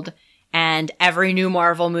world, and every new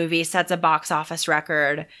Marvel movie sets a box office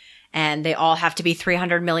record, and they all have to be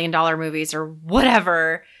 $300 million movies or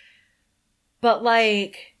whatever. But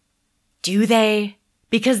like, do they?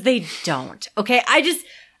 Because they don't. Okay,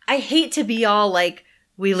 I hate to be all like,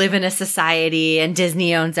 we live in a society and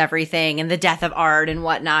Disney owns everything and the death of art and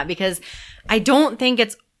whatnot, because I don't think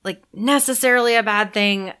it's like necessarily a bad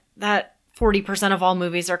thing that 40% of all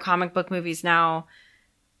movies are comic book movies now.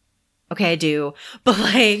 Okay, I do. But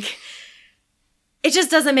like, it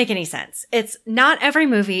just doesn't make any sense. It's not every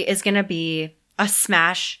movie is going to be a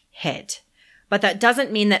smash hit, but that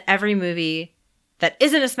doesn't mean that every movie that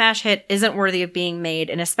isn't a smash hit isn't worthy of being made.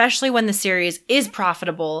 And especially when the series is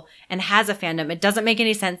profitable and has a fandom, it doesn't make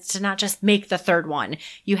any sense to not just make the third one.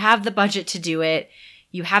 You have the budget to do it.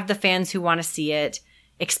 You have the fans who want to see it.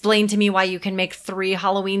 Explain to me why you can make 3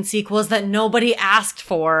 Halloween sequels that nobody asked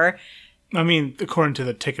for. I mean, according to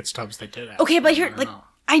the ticket stubs, they did. Okay, but here, like,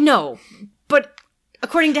 I know, but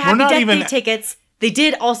according to Happy Death Day tickets, they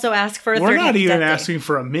did also ask for a third. We're not Happy even Death Day. asking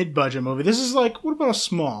for a mid-budget movie. This is like, what about a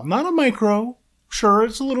small, not a micro? Sure,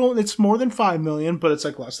 it's more than $5 million, but it's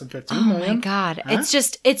like less than $15 million. Oh my God. Huh?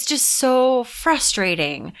 It's just so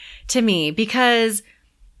frustrating to me because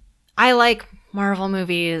I like Marvel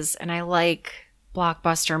movies and I like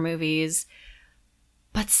blockbuster movies,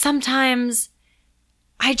 but sometimes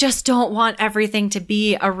I just don't want everything to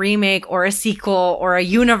be a remake or a sequel or a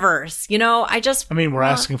universe. You know, we're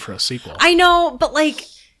asking for a sequel. I know, but like,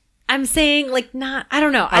 I'm saying like not, I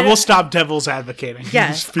don't know. I will stop devil's advocating.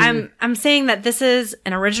 Yes. I'm saying that this is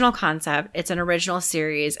an original concept. It's an original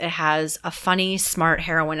series. It has a funny, smart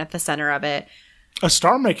heroine at the center of it. A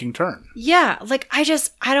star-making turn. Yeah. Like I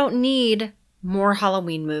don't need more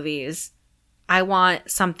Halloween movies. I want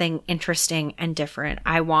something interesting and different.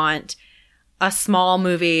 I want a small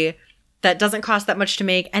movie that doesn't cost that much to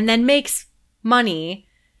make and then makes money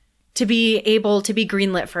to be able to be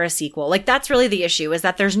greenlit for a sequel. Like, that's really the issue, is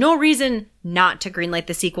that there's no reason not to greenlight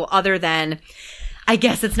the sequel other than, I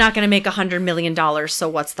guess it's not going to make $100 million, so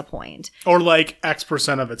what's the point? Or like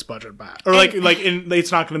X% of its budget back. Or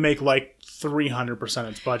it's not going to make like 300%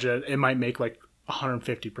 its budget. It might make like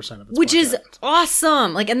 150% of its Which budget. is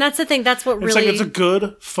awesome. Like, and that's the thing. That's what It's really... like, it's a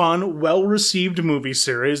good, fun, well-received movie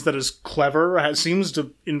series that is clever, seems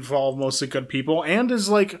to involve mostly good people, and is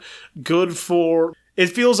like good for... It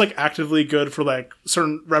feels like actively good for like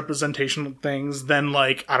certain representational things than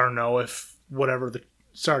like, I don't know if whatever the...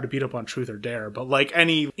 Sorry to beat up on Truth or Dare, but like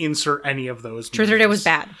insert any of those. Truth or Dare was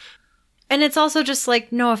bad. And it's also just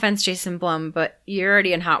like, no offense, Jason Blum, but you're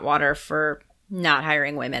already in hot water for not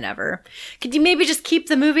hiring women ever. Could you maybe just keep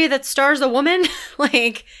the movie that stars a woman?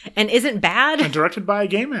 Like, and isn't bad? And directed by a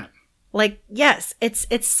gay man. Like, yes, it's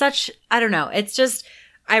such, I don't know. It's just,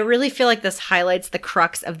 I really feel like this highlights the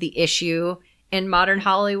crux of the issue in modern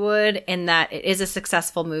Hollywood, in that it is a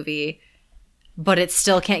successful movie, but it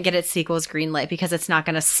still can't get its sequels greenlit because it's not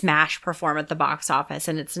going to smash perform at the box office,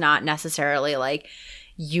 and it's not necessarily like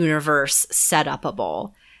universe set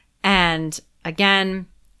upable. And again,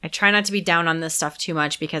 I try not to be down on this stuff too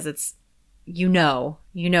much because it's, you know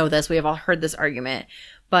this, we have all heard this argument,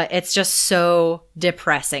 but it's just so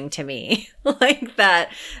depressing to me. Like,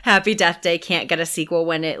 that Happy Death Day can't get a sequel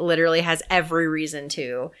when it literally has every reason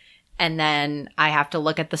to. And then I have to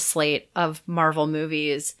look at the slate of Marvel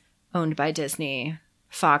movies owned by Disney,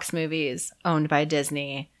 Fox movies owned by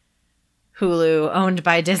Disney, Hulu owned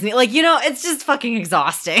by Disney. Like, it's just fucking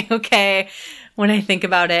exhausting, okay? When I think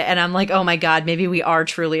about it, and I'm like, oh my God, maybe we are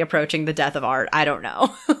truly approaching the death of art. I don't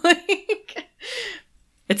know. Like,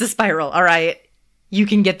 it's a spiral, all right? You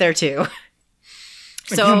can get there too.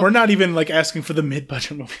 So again, we're not even like asking for the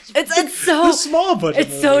mid-budget movies. It's so the small budget.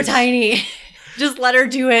 It's so tiny. Just let her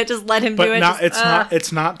do it. Just let him do it.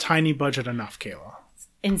 It's not tiny budget enough, Kayla.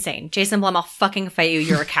 Insane. Jason Blum, I'll fucking fight you.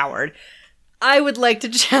 You're a coward. I would like to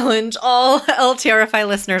challenge all LTRFI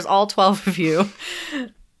listeners, all 12 of you.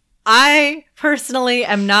 I personally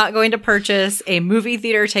am not going to purchase a movie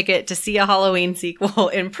theater ticket to see a Halloween sequel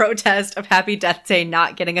in protest of Happy Death Day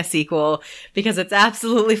not getting a sequel, because it's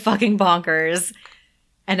absolutely fucking bonkers.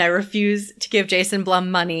 And I refuse to give Jason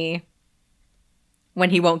Blum money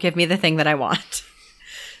when he won't give me the thing that I want.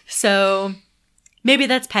 So maybe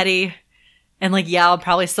that's petty. And like, yeah, I'll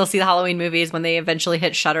probably still see the Halloween movies when they eventually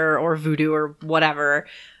hit Shudder or Vudu or whatever.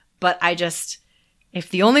 But if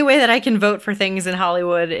the only way that I can vote for things in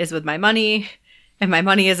Hollywood is with my money, and my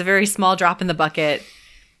money is a very small drop in the bucket,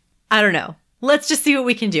 I don't know. Let's just see what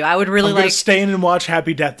we can do. I would really I'm gonna stay in and watch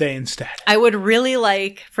Happy Death Day instead. I would really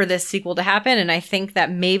like for this sequel to happen, and I think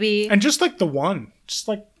that maybe... And just like the one. Just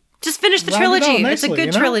finish the trilogy. It's a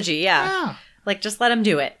good trilogy, yeah. Yeah. Like, just let them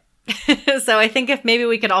do it. So I think if maybe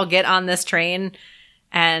we could all get on this train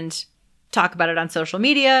and talk about it on social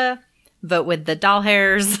media, vote with the doll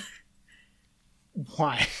hairs.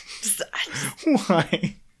 Why?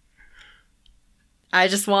 Why? I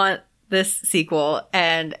just want this sequel.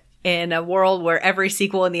 And in a world where every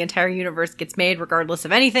sequel in the entire universe gets made regardless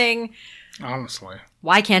of anything, honestly,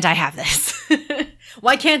 why can't I have this?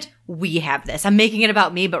 Why can't we have this? I'm making it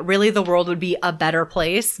about me, but really the world would be a better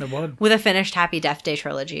place. It would. With a finished Happy Death Day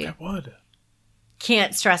trilogy. It would.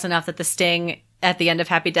 Can't stress enough that the sting at the end of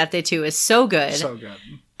Happy Death Day 2 is so good. So good.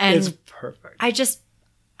 And it's perfect. I just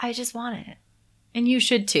want it. And you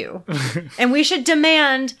should too. And we should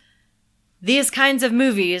demand these kinds of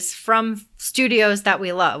movies from studios that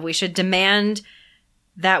we love. We should demand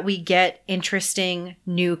that we get interesting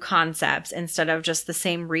new concepts instead of just the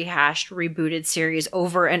same rehashed, rebooted series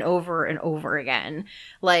over and over and over again.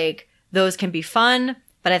 Like, those can be fun,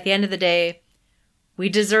 but at the end of the day, we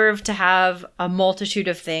deserve to have a multitude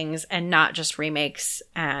of things and not just remakes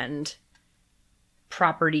and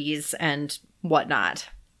properties and whatnot.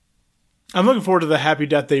 I'm looking forward to the Happy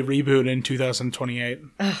Death Day reboot in 2028.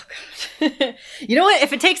 Oh, God. You know what?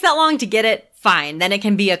 If it takes that long to get it, fine. Then it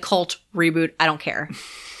can be a cult reboot. I don't care.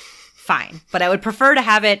 Fine. But I would prefer to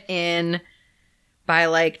have it in by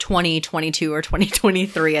like 2022 or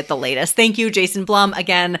 2023 at the latest. Thank you, Jason Blum.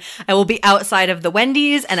 Again, I will be outside of the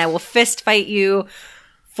Wendy's and I will fist fight you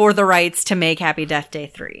for the rights to make Happy Death Day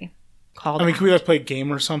 3. Can we just play a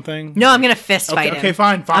game or something? No, I'm going to fist fight him. Okay,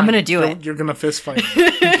 fine. I'm going to do it. You're going to fist fight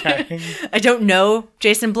him. Okay. I don't know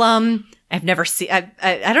Jason Blum. I've never seen... I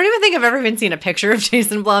don't even think I've ever even seen a picture of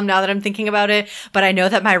Jason Blum now that I'm thinking about it. But I know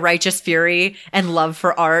that my righteous fury and love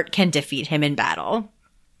for art can defeat him in battle.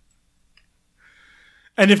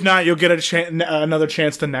 And if not, you'll get another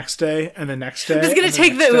chance the next day and the next day. I'm just going to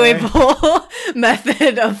take the Uwe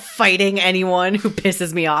method of fighting anyone who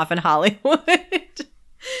pisses me off in Hollywood.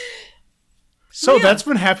 So that's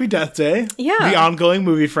been Happy Death Day. Yeah. The ongoing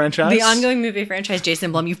movie franchise. The ongoing movie franchise.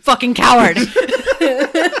 Jason Blum, you fucking coward.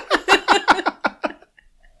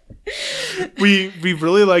 We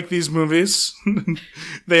really like these movies.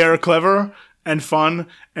 They are clever and fun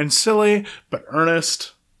and silly, but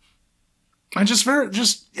earnest. And just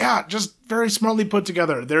very smartly put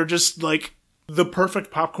together. They're just like the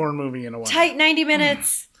perfect popcorn movie in a way. Tight 90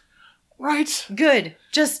 minutes. Right. Good.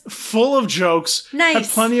 Just full of jokes. Nice. Have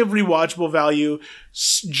plenty of rewatchable value.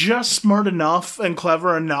 Just smart enough and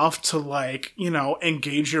clever enough to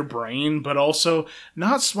engage your brain, but also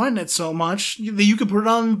not sweating it so much that you could put it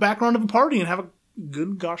on in the background of a party and have a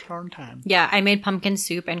good gosh darn time. Yeah, I made pumpkin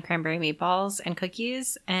soup and cranberry meatballs and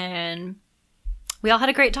cookies, and we all had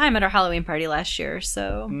a great time at our Halloween party last year,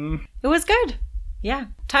 so it was good. Yeah.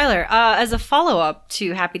 Tyler, as a follow-up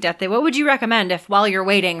to Happy Death Day, what would you recommend if while you're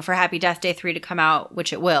waiting for Happy Death Day 3 to come out,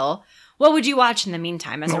 which it will, what would you watch in the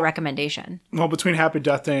meantime as a recommendation? Well, between Happy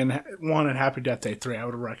Death Day 1 and Happy Death Day 3, I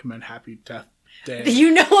would recommend Happy Death Day.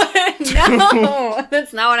 You know what? No,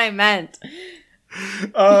 that's not what I meant.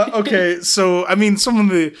 Okay, so, I mean,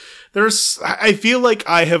 I feel like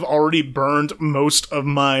I have already burned most of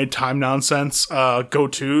my time nonsense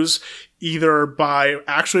go-tos, either by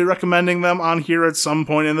actually recommending them on here at some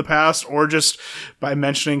point in the past, or just by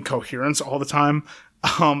mentioning Coherence all the time.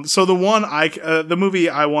 So the movie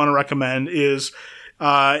I want to recommend is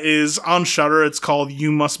on Shudder. It's called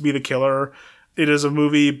You Must Be the Killer. It is a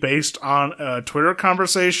movie based on a Twitter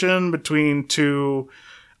conversation between two,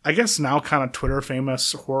 I guess now kind of Twitter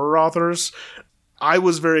famous horror authors. I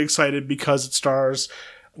was very excited because it stars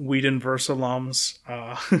Whedonverse alums,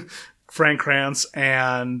 Frank Kranz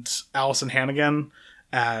and Allison Hannigan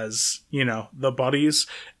as, the buddies.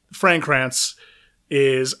 Frank Kranz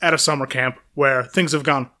is at a summer camp where things have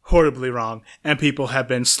gone horribly wrong and people have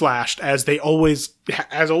been slashed, as always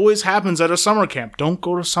happens at a summer camp. Don't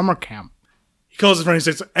go to summer camp. He calls his friend and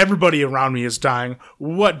says, everybody around me is dying.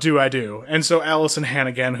 What do I do? And so Allison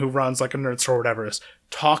Hannigan, who runs like a nerd store or whatever, is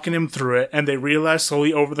talking him through it, and they realize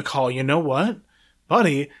slowly over the call, you know what?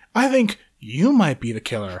 Buddy, I think you might be the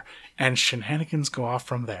killer. And shenanigans go off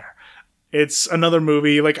from there. It's another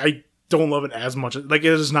movie, I don't love it as much. It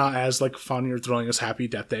is not as, fun or thrilling as Happy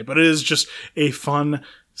Death Day, but it is just a fun,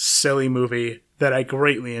 silly movie that I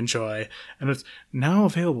greatly enjoy. And it's now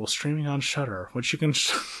available streaming on Shudder, which you can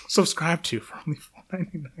subscribe to for only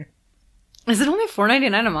 $4.99. Is it only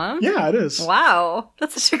 $4.99 a month? Yeah, it is. Wow.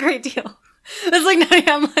 That's such a great deal.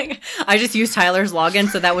 It's I just used Tyler's login,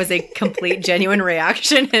 so that was a complete genuine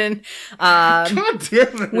reaction. And God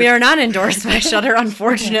damn it. We are not endorsed by Shudder,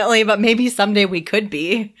 unfortunately, but maybe someday we could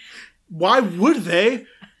be. Why would they?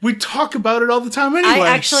 We talk about it all the time anyway.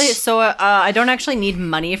 I don't actually need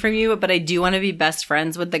money from you, but I do want to be best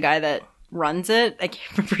friends with the guy that runs it. I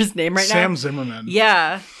can't remember his name right now. Sam Zimmerman.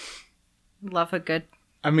 Yeah. Love a good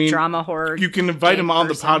drama horror. You can invite him on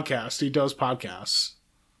the podcast. He does podcasts.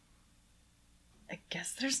 I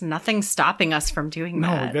guess there's nothing stopping us from doing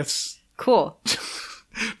that. No, that's... Cool.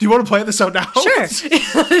 Do you want to play this out now? Sure.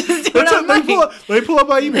 Let me pull up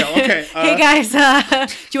my email. Okay. Hey guys, do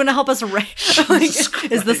you want to help us write?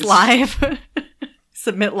 Is this live?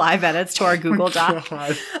 Submit live edits to our Google Doc. All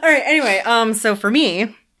right. Anyway, so for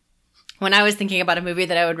me, when I was thinking about a movie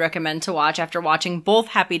that I would recommend to watch after watching both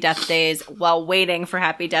Happy Death Days while waiting for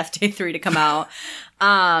Happy Death Day 3 to come out,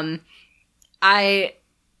 I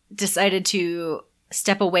decided to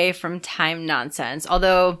step away from time nonsense.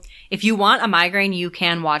 Although, if you want a migraine, you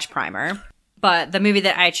can watch Primer. But the movie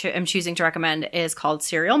that I am choosing to recommend is called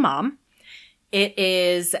Serial Mom. It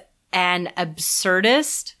is an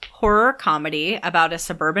absurdist horror comedy about a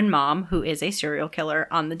suburban mom who is a serial killer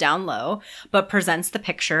on the down low, but presents the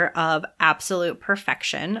picture of absolute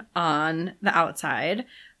perfection on the outside.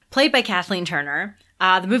 Played by Kathleen Turner.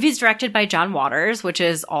 The movie is directed by John Waters, which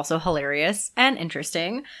is also hilarious and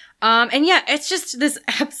interesting. And yeah, it's just this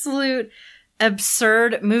absolute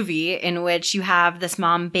absurd movie in which you have this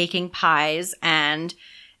mom baking pies and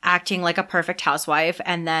acting like a perfect housewife,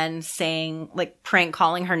 and then saying, prank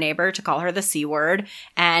calling her neighbor to call her the C word,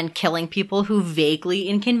 and killing people who vaguely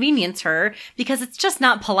inconvenience her because it's just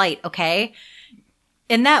not polite, okay?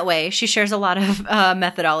 In that way, she shares a lot of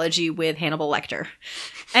methodology with Hannibal Lecter.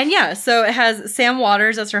 And yeah, so it has Sam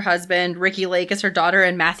Waters as her husband, Ricky Lake as her daughter,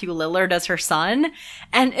 and Matthew Lillard as her son.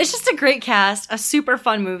 And it's just a great cast, a super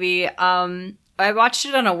fun movie. I watched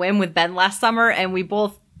it on a whim with Ben last summer, and we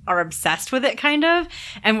both are obsessed with it, kind of.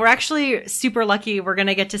 And we're actually super lucky. We're going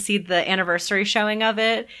to get to see the anniversary showing of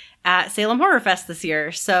it at Salem Horror Fest this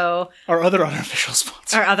year. So Our other unofficial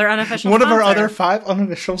sponsor. our other unofficial One of our sponsor. other 5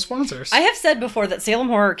 unofficial sponsors. I have said before that Salem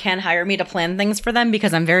Horror can hire me to plan things for them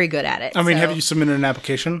because I'm very good at it. I mean, So have you submitted an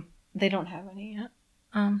application? They don't have any yet.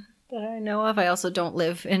 That I know of. I also don't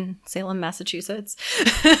live in Salem, Massachusetts,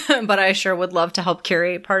 but I sure would love to help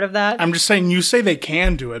curate part of that. I'm just saying, you say they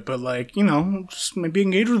can do it, but like, you know, just maybe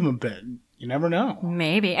engage with them a bit. You never know.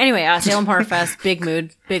 Maybe. Anyway, Salem Horror Fest, big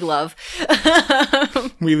mood, big love.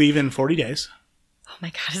 We leave in 40 days. Oh my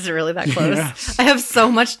God, is it really that close? Yes. I have so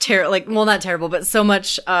much not terrible, but so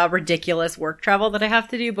much ridiculous work travel that I have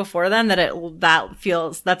to do before then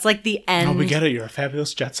that's like the end. Oh, we get it. You're a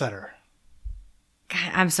fabulous jet setter.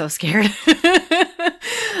 God, I'm so scared.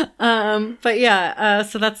 But yeah,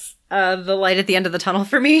 so that's the light at the end of the tunnel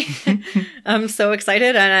for me. I'm so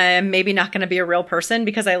excited, and I'm maybe not going to be a real person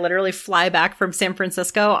because I literally fly back from San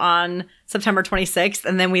Francisco on September 26th,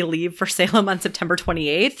 and then we leave for Salem on September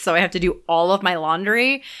 28th. So I have to do all of my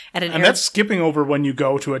laundry at an And that's skipping over when you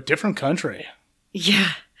go to a different country.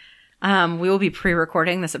 Yeah. We will be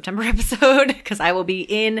pre-recording the September episode because I will be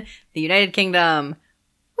in the United Kingdom.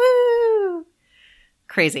 Woo!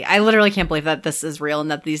 Crazy. I literally can't believe that this is real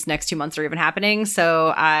and that these next 2 months are even happening.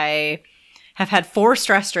 So I have had 4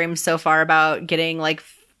 stress dreams so far about getting like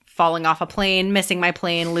falling off a plane, missing my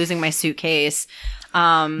plane, losing my suitcase.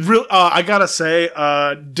 I gotta say,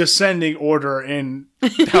 descending order in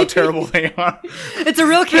how terrible they are. It's a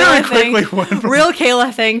real Kayla thing. Very quickly went from- Real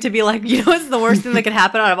Kayla thing to be like, you know what's the worst thing that could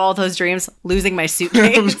happen out of all those dreams? Losing my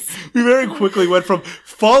suitcase. We very quickly went from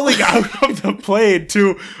falling out of the plane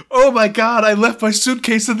to, oh my God, I left my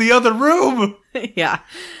suitcase in the other room. Yeah.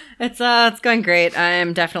 It's going great.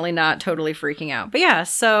 I'm definitely not totally freaking out. But yeah,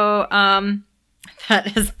 so that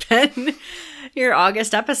has been your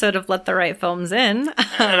August episode of Let the Right Films In.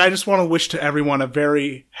 And I just want to wish to everyone a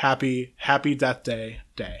very happy Death Day.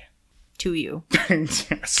 To you.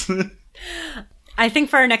 Yes. I think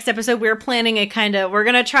for our next episode, we're planning we're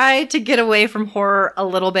going to try to get away from horror a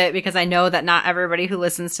little bit because I know that not everybody who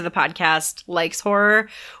listens to the podcast likes horror.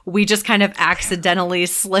 We just kind of accidentally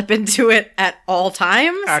slip into it at all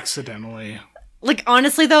times. Accidentally. Like,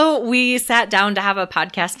 honestly, though, we sat down to have a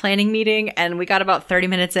podcast planning meeting and we got about 30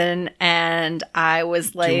 minutes in and I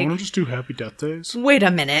was like, Do you want to just do Happy Death Days? wait a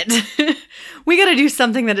minute. We got to do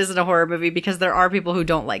something that isn't a horror movie because there are people who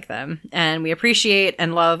don't like them. And we appreciate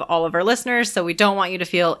and love all of our listeners. So we don't want you to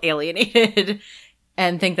feel alienated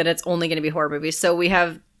and think that it's only going to be horror movies. So we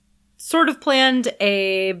have sort of planned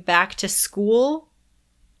a back to school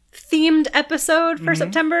themed episode for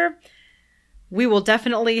September. We will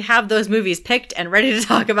definitely have those movies picked and ready to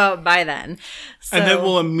talk about by then. So, And then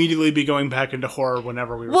we'll immediately be going back into horror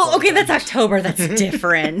whenever we well, record okay, them. that's October. That's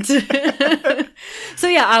different. So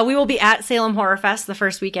yeah, we will be at Salem Horror Fest the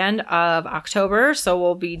first weekend of October. So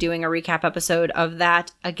we'll be doing a recap episode of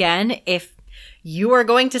that again. If you are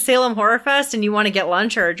going to Salem Horror Fest and you want to get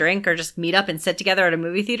lunch or a drink or just meet up and sit together at a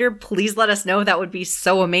movie theater, please let us know. That would be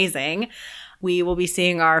so amazing. We will be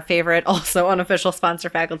seeing our favorite, also unofficial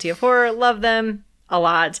sponsor, Faculty of Horror. Love them a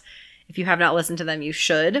lot. If you have not listened to them, you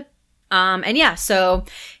should. And yeah, so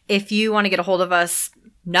if you want to get a hold of us,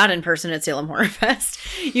 not in person at Salem Horror Fest,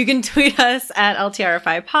 you can tweet us at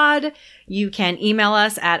LTRFIPod. You can email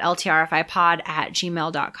us at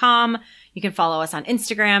LTRFIPod@gmail.com. You can follow us on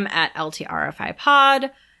Instagram at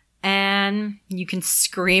LTRFIPod. And you can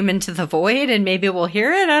scream into the void and maybe we'll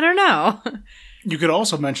hear it. I don't know. You could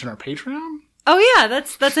also mention our Patreon. Oh yeah,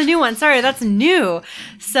 that's a new one. Sorry, that's new.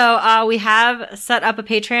 So we have set up a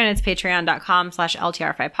Patreon. It's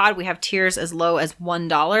patreon.com/LTRFIPod. We have tiers as low as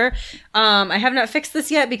 $1. I have not fixed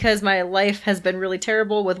this yet because my life has been really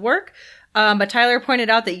terrible with work. But Tyler pointed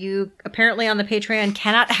out that you apparently on the Patreon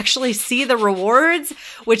cannot actually see the rewards,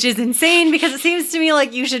 which is insane because it seems to me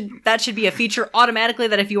like that should be a feature automatically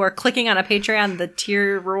that if you are clicking on a Patreon, the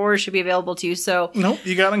tier rewards should be available to you. So Nope,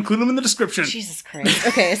 you gotta include them in the description. Jesus Christ.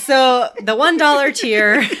 Okay, so the $1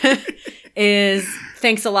 tier is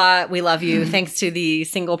thanks a lot. We love you. Thanks to the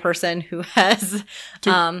single person who has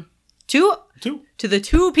two. To the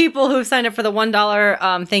 2 people who've signed up for the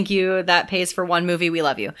 $1, thank you. That pays for 1 movie. We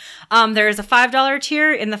love you. There is a $5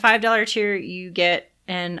 tier. In the $5 tier, you get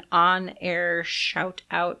an on-air shout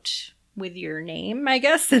out with your name, I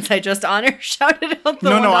guess, since I just on-air shouted out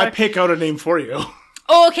the $1. No, I pick out a name for you.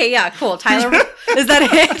 Oh, okay, yeah, cool. Tyler, is that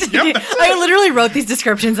it? Yep, that's I literally wrote these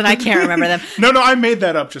descriptions and I can't remember them. No, I made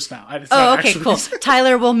that up just now. Oh, okay, cool.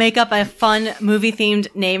 Tyler will make up a fun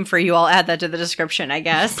movie-themed name for you. I'll add that to the description, I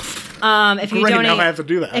guess. If you Great, donate, now I have to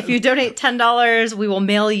do that. If you donate $10, we will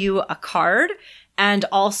mail you a card. And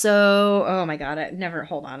also, oh my God,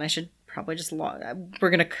 hold on. I should probably just we're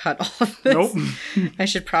going to cut all of this. Nope. I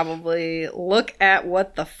should probably look at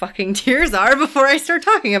what the fucking tiers are before I start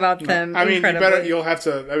talking about them. I mean, you'll have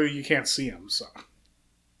to, you can't see them, so.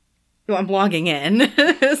 Well, I'm logging in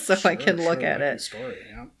so I can look at it. Story,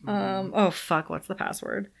 yeah. Oh, fuck, what's the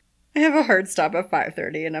password? I have a hard stop at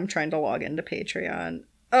 5:30 and I'm trying to log into Patreon.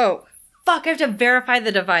 Oh, fuck, I have to verify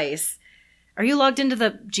the device. Are you logged into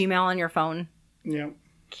the Gmail on your phone? Yep.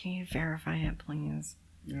 Can you verify it, please?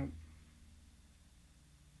 Yep.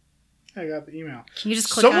 I got the email. Can you just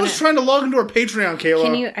click on it? Someone's trying to log into our Patreon,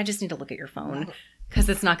 Kayla. I just need to look at your phone. Because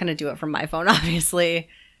it's not going to do it from my phone, obviously.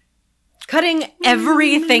 Cutting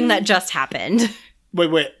everything that just happened.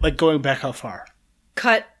 Wait. Like going back how far?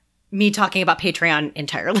 Cut me talking about Patreon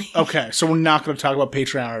entirely. Okay, so we're not going to talk about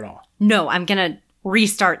Patreon at all. No, I'm going to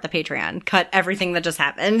restart the Patreon. Cut everything that just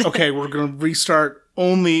happened. Okay, we're going to restart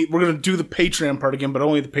we're going to do the Patreon part again, but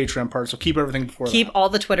only the Patreon part, so keep everything before that. Keep all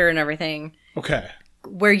the Twitter and everything. Okay.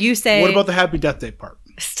 Where you say... What about the Happy Death Day part?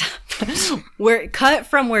 Stop. Cut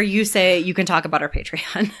from where you say you can talk about our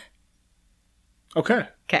Patreon. Okay.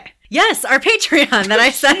 Okay. Yes, our Patreon that I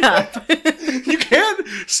set up. You can't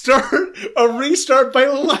restart by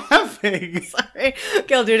laughing. Sorry.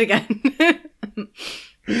 Okay, I'll do it again.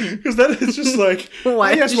 Because that is just like,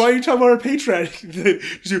 why are you talking about our Patreon?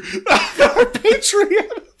 Our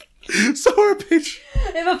Patreon. So our Patreon.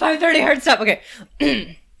 I have a 5:30 hard stop. Okay.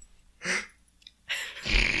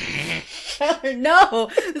 No,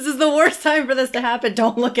 this is the worst time for this to happen.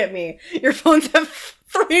 Don't look at me. Your phone's at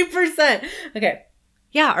 3%. Okay.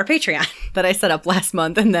 Yeah, our Patreon that I set up last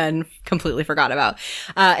month and then completely forgot about.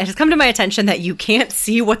 It has come to my attention that you can't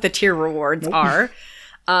see what the tier rewards are,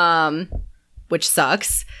 which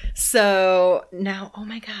sucks. So now, oh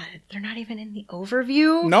my God, they're not even in the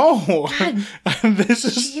overview? No. This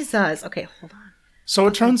is... Jesus. Okay, hold on. So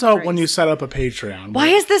it turns out when you set up a Patreon... Why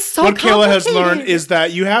is this so complicated? What Kayla has learned is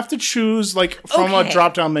that you have to choose, like, from a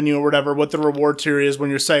drop-down menu or whatever, what the reward tier is when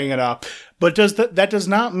you're setting it up. But that does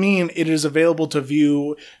not mean it is available to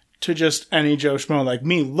view to just any Joe Schmo like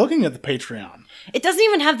me looking at the Patreon. It doesn't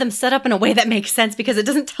even have them set up in a way that makes sense because it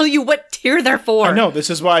doesn't tell you what tier they're for. I know. This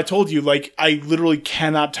is why I told you, like, I literally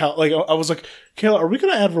cannot tell. Like, I was like, Kayla, are we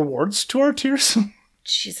going to add rewards to our tiers?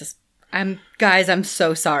 Jesus. I'm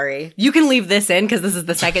so sorry. You can leave this in because this is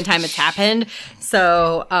the second time it's happened.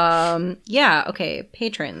 So, yeah. Okay.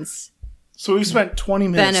 Patrons. So we spent 20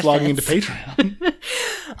 minutes logging into Patreon.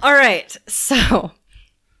 All right. So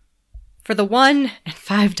for the $1 and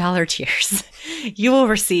 $5 tiers, you will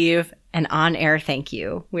receive an on-air thank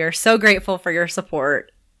you. We are so grateful for your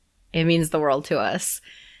support. It means the world to us.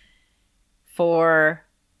 For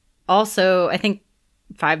also, I think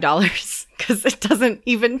 $5, because it doesn't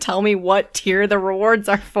even tell me what tier the rewards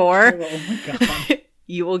are for. Oh my God.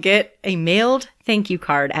 You will get a mailed thank you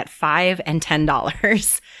card at $5 and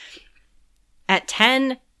 $10. At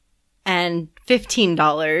 $10 and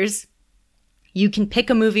 $15, you can pick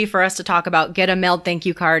a movie for us to talk about, get a mailed thank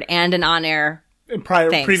you card, and an on-air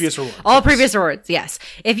previous rewards. All previous rewards, yes.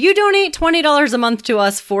 If you donate $20 a month to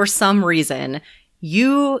us for some reason,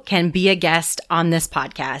 you can be a guest on this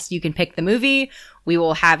podcast. You can pick the movie. We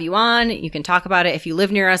will have you on. You can talk about it. If you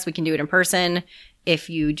live near us, we can do it in person. If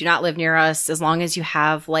you do not live near us, as long as you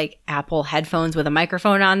have like Apple headphones with a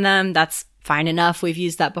microphone on them, that's fine enough. We've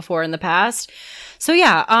used that before in the past. So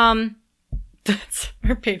yeah, that's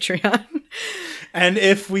our Patreon. And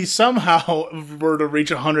if we somehow were to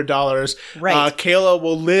reach $100, right. Kayla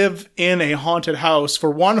will live in a haunted house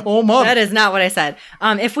for one whole month. That is not what I said.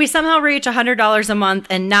 If we somehow reach $100 a month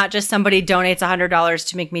and not just somebody donates $100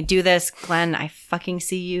 to make me do this, Glenn, I fucking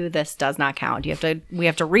see you. This does not count. We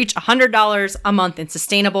have to reach $100 a month in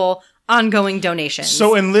sustainable, ongoing donations.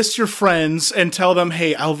 So enlist your friends and tell them,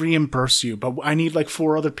 hey, I'll reimburse you, but I need like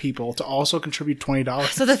 4 other people to also contribute $20.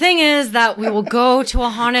 So the thing is that we will go to a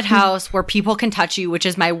haunted house where people can touch you, which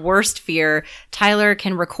is my worst fear. Tyler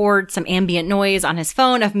can record some ambient noise on his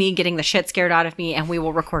phone of me getting the shit scared out of me, and we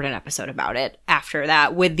will record an episode about it after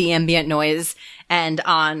that with the ambient noise and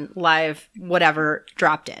on live whatever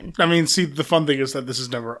dropped in. I mean, see, the fun thing is that this is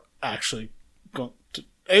never actually going to...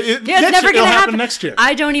 It's never going to happen next year.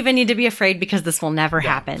 I don't even need to be afraid because this will never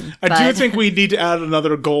happen. I do think we need to add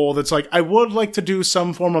another goal that's like, I would like to do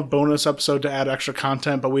some form of bonus episode to add extra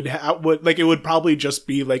content, but it would probably just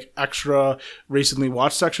be like extra recently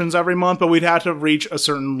watched sections every month, but we'd have to reach a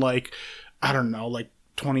certain like, I don't know, like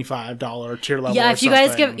 $25 tier level. Yeah, if you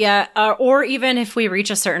guys give, or even if we reach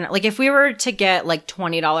a certain, like if we were to get like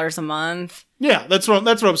 $20 a month. Yeah, that's what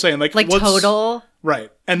I'm saying. Like total.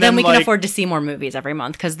 Right. And then we can like, afford to see more movies every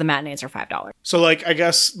month because the matinees are $5. So, like, I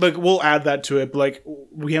guess, like, we'll add that to it, but, like,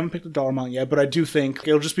 we haven't picked a dollar amount yet, but I do think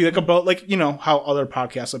it'll just be, like, about, like, you know, how other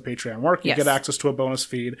podcasts on Patreon work. You Yes. get access to a bonus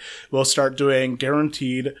feed. We'll start doing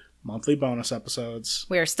guaranteed monthly bonus episodes.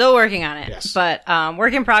 We are still working on it. Yes. But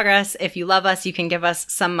work in progress. If you love us, you can give us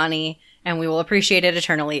some money, and we will appreciate it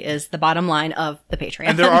eternally, is the bottom line of the Patreon.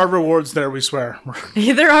 And there are rewards there, we swear.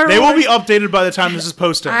 there are They will rewards. be updated by the time this is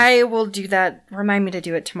posted. I will do that. Remind me to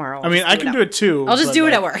do it tomorrow. I mean, I can do it too. I'll just but, do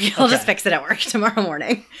it like, at work. I'll just okay. fix it at work tomorrow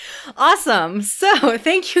morning. Awesome. So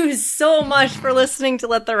thank you so much for listening to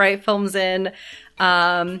Let the Right Films In.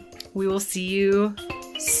 We will see you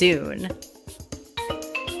soon.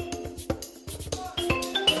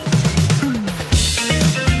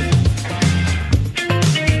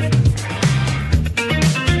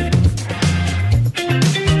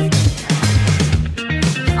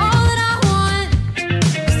 All that I want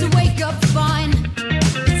is to wake up fine.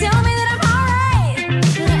 Tell me that I'm alright,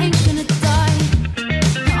 that I ain't gonna die.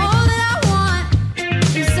 All that I want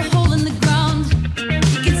is a hole in the ground.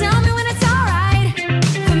 You can tell me when it's alright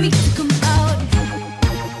for me to come out.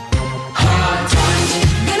 Hard times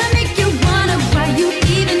gonna make you wonder why you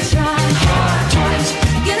even try. Hard times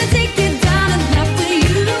gonna take you down enough for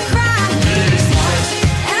you to cry.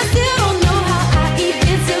 And I still don't know how I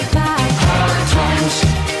even survive. Hard times.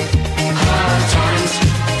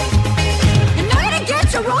 And now you're gonna get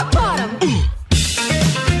to rock bottom.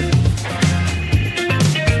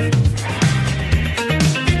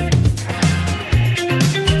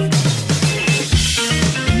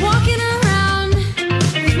 Walking around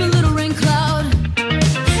with my little rain cloud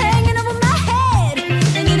hanging over my head,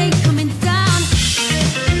 and it ain't coming down.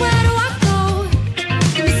 Where do I go?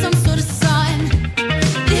 Give me some sort of sign.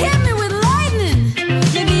 You hit me with lightning,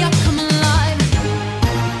 maybe I'll come alive.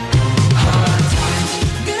 Hard times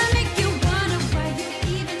gonna make you wonder why you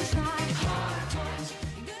even tried. Hard times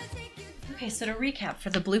gonna take you. Okay, so to recap for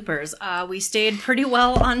the bloopers, we stayed pretty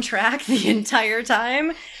well on track the entire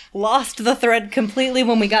time. Lost the thread completely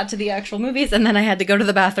when we got to the actual movies, and then I had to go to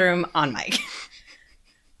the bathroom on mic.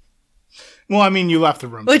 Well, I mean, you left the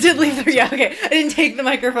room. I did leave the, yeah, okay. I didn't take the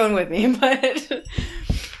microphone with me, but...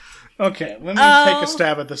 Okay, let me take a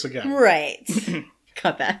stab at this again. Right.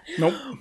 Cut that. Nope.